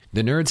money.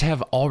 The nerds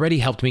have already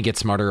helped me get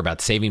smarter about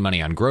saving money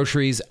on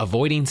groceries,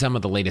 avoiding some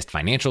of the latest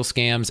financial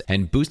scams,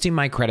 and boosting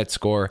my credit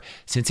score,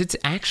 since it's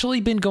actually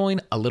been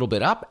going a little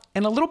bit up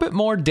and a little bit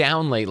more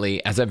down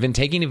lately as I've been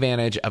taking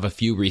advantage of a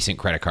few recent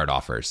credit card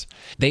offers.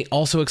 They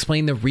also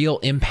explain the real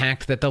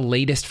impact that the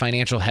latest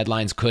financial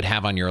headlines could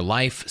have on your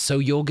life, so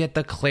you'll get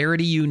the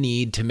clarity you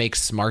need to make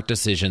smart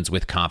decisions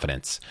with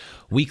confidence.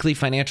 Weekly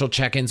financial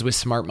check-ins with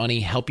Smart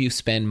Money help you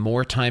spend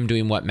more time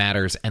doing what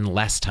matters and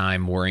less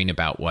time worrying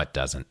about what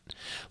doesn't.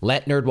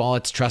 Let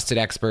NerdWallet's trusted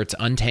experts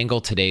untangle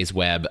today's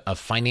web of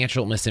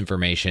financial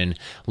misinformation.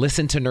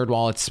 Listen to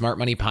NerdWallet's Smart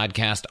Money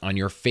Podcast on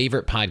your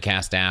favorite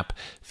podcast app.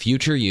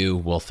 Future you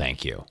will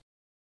thank you.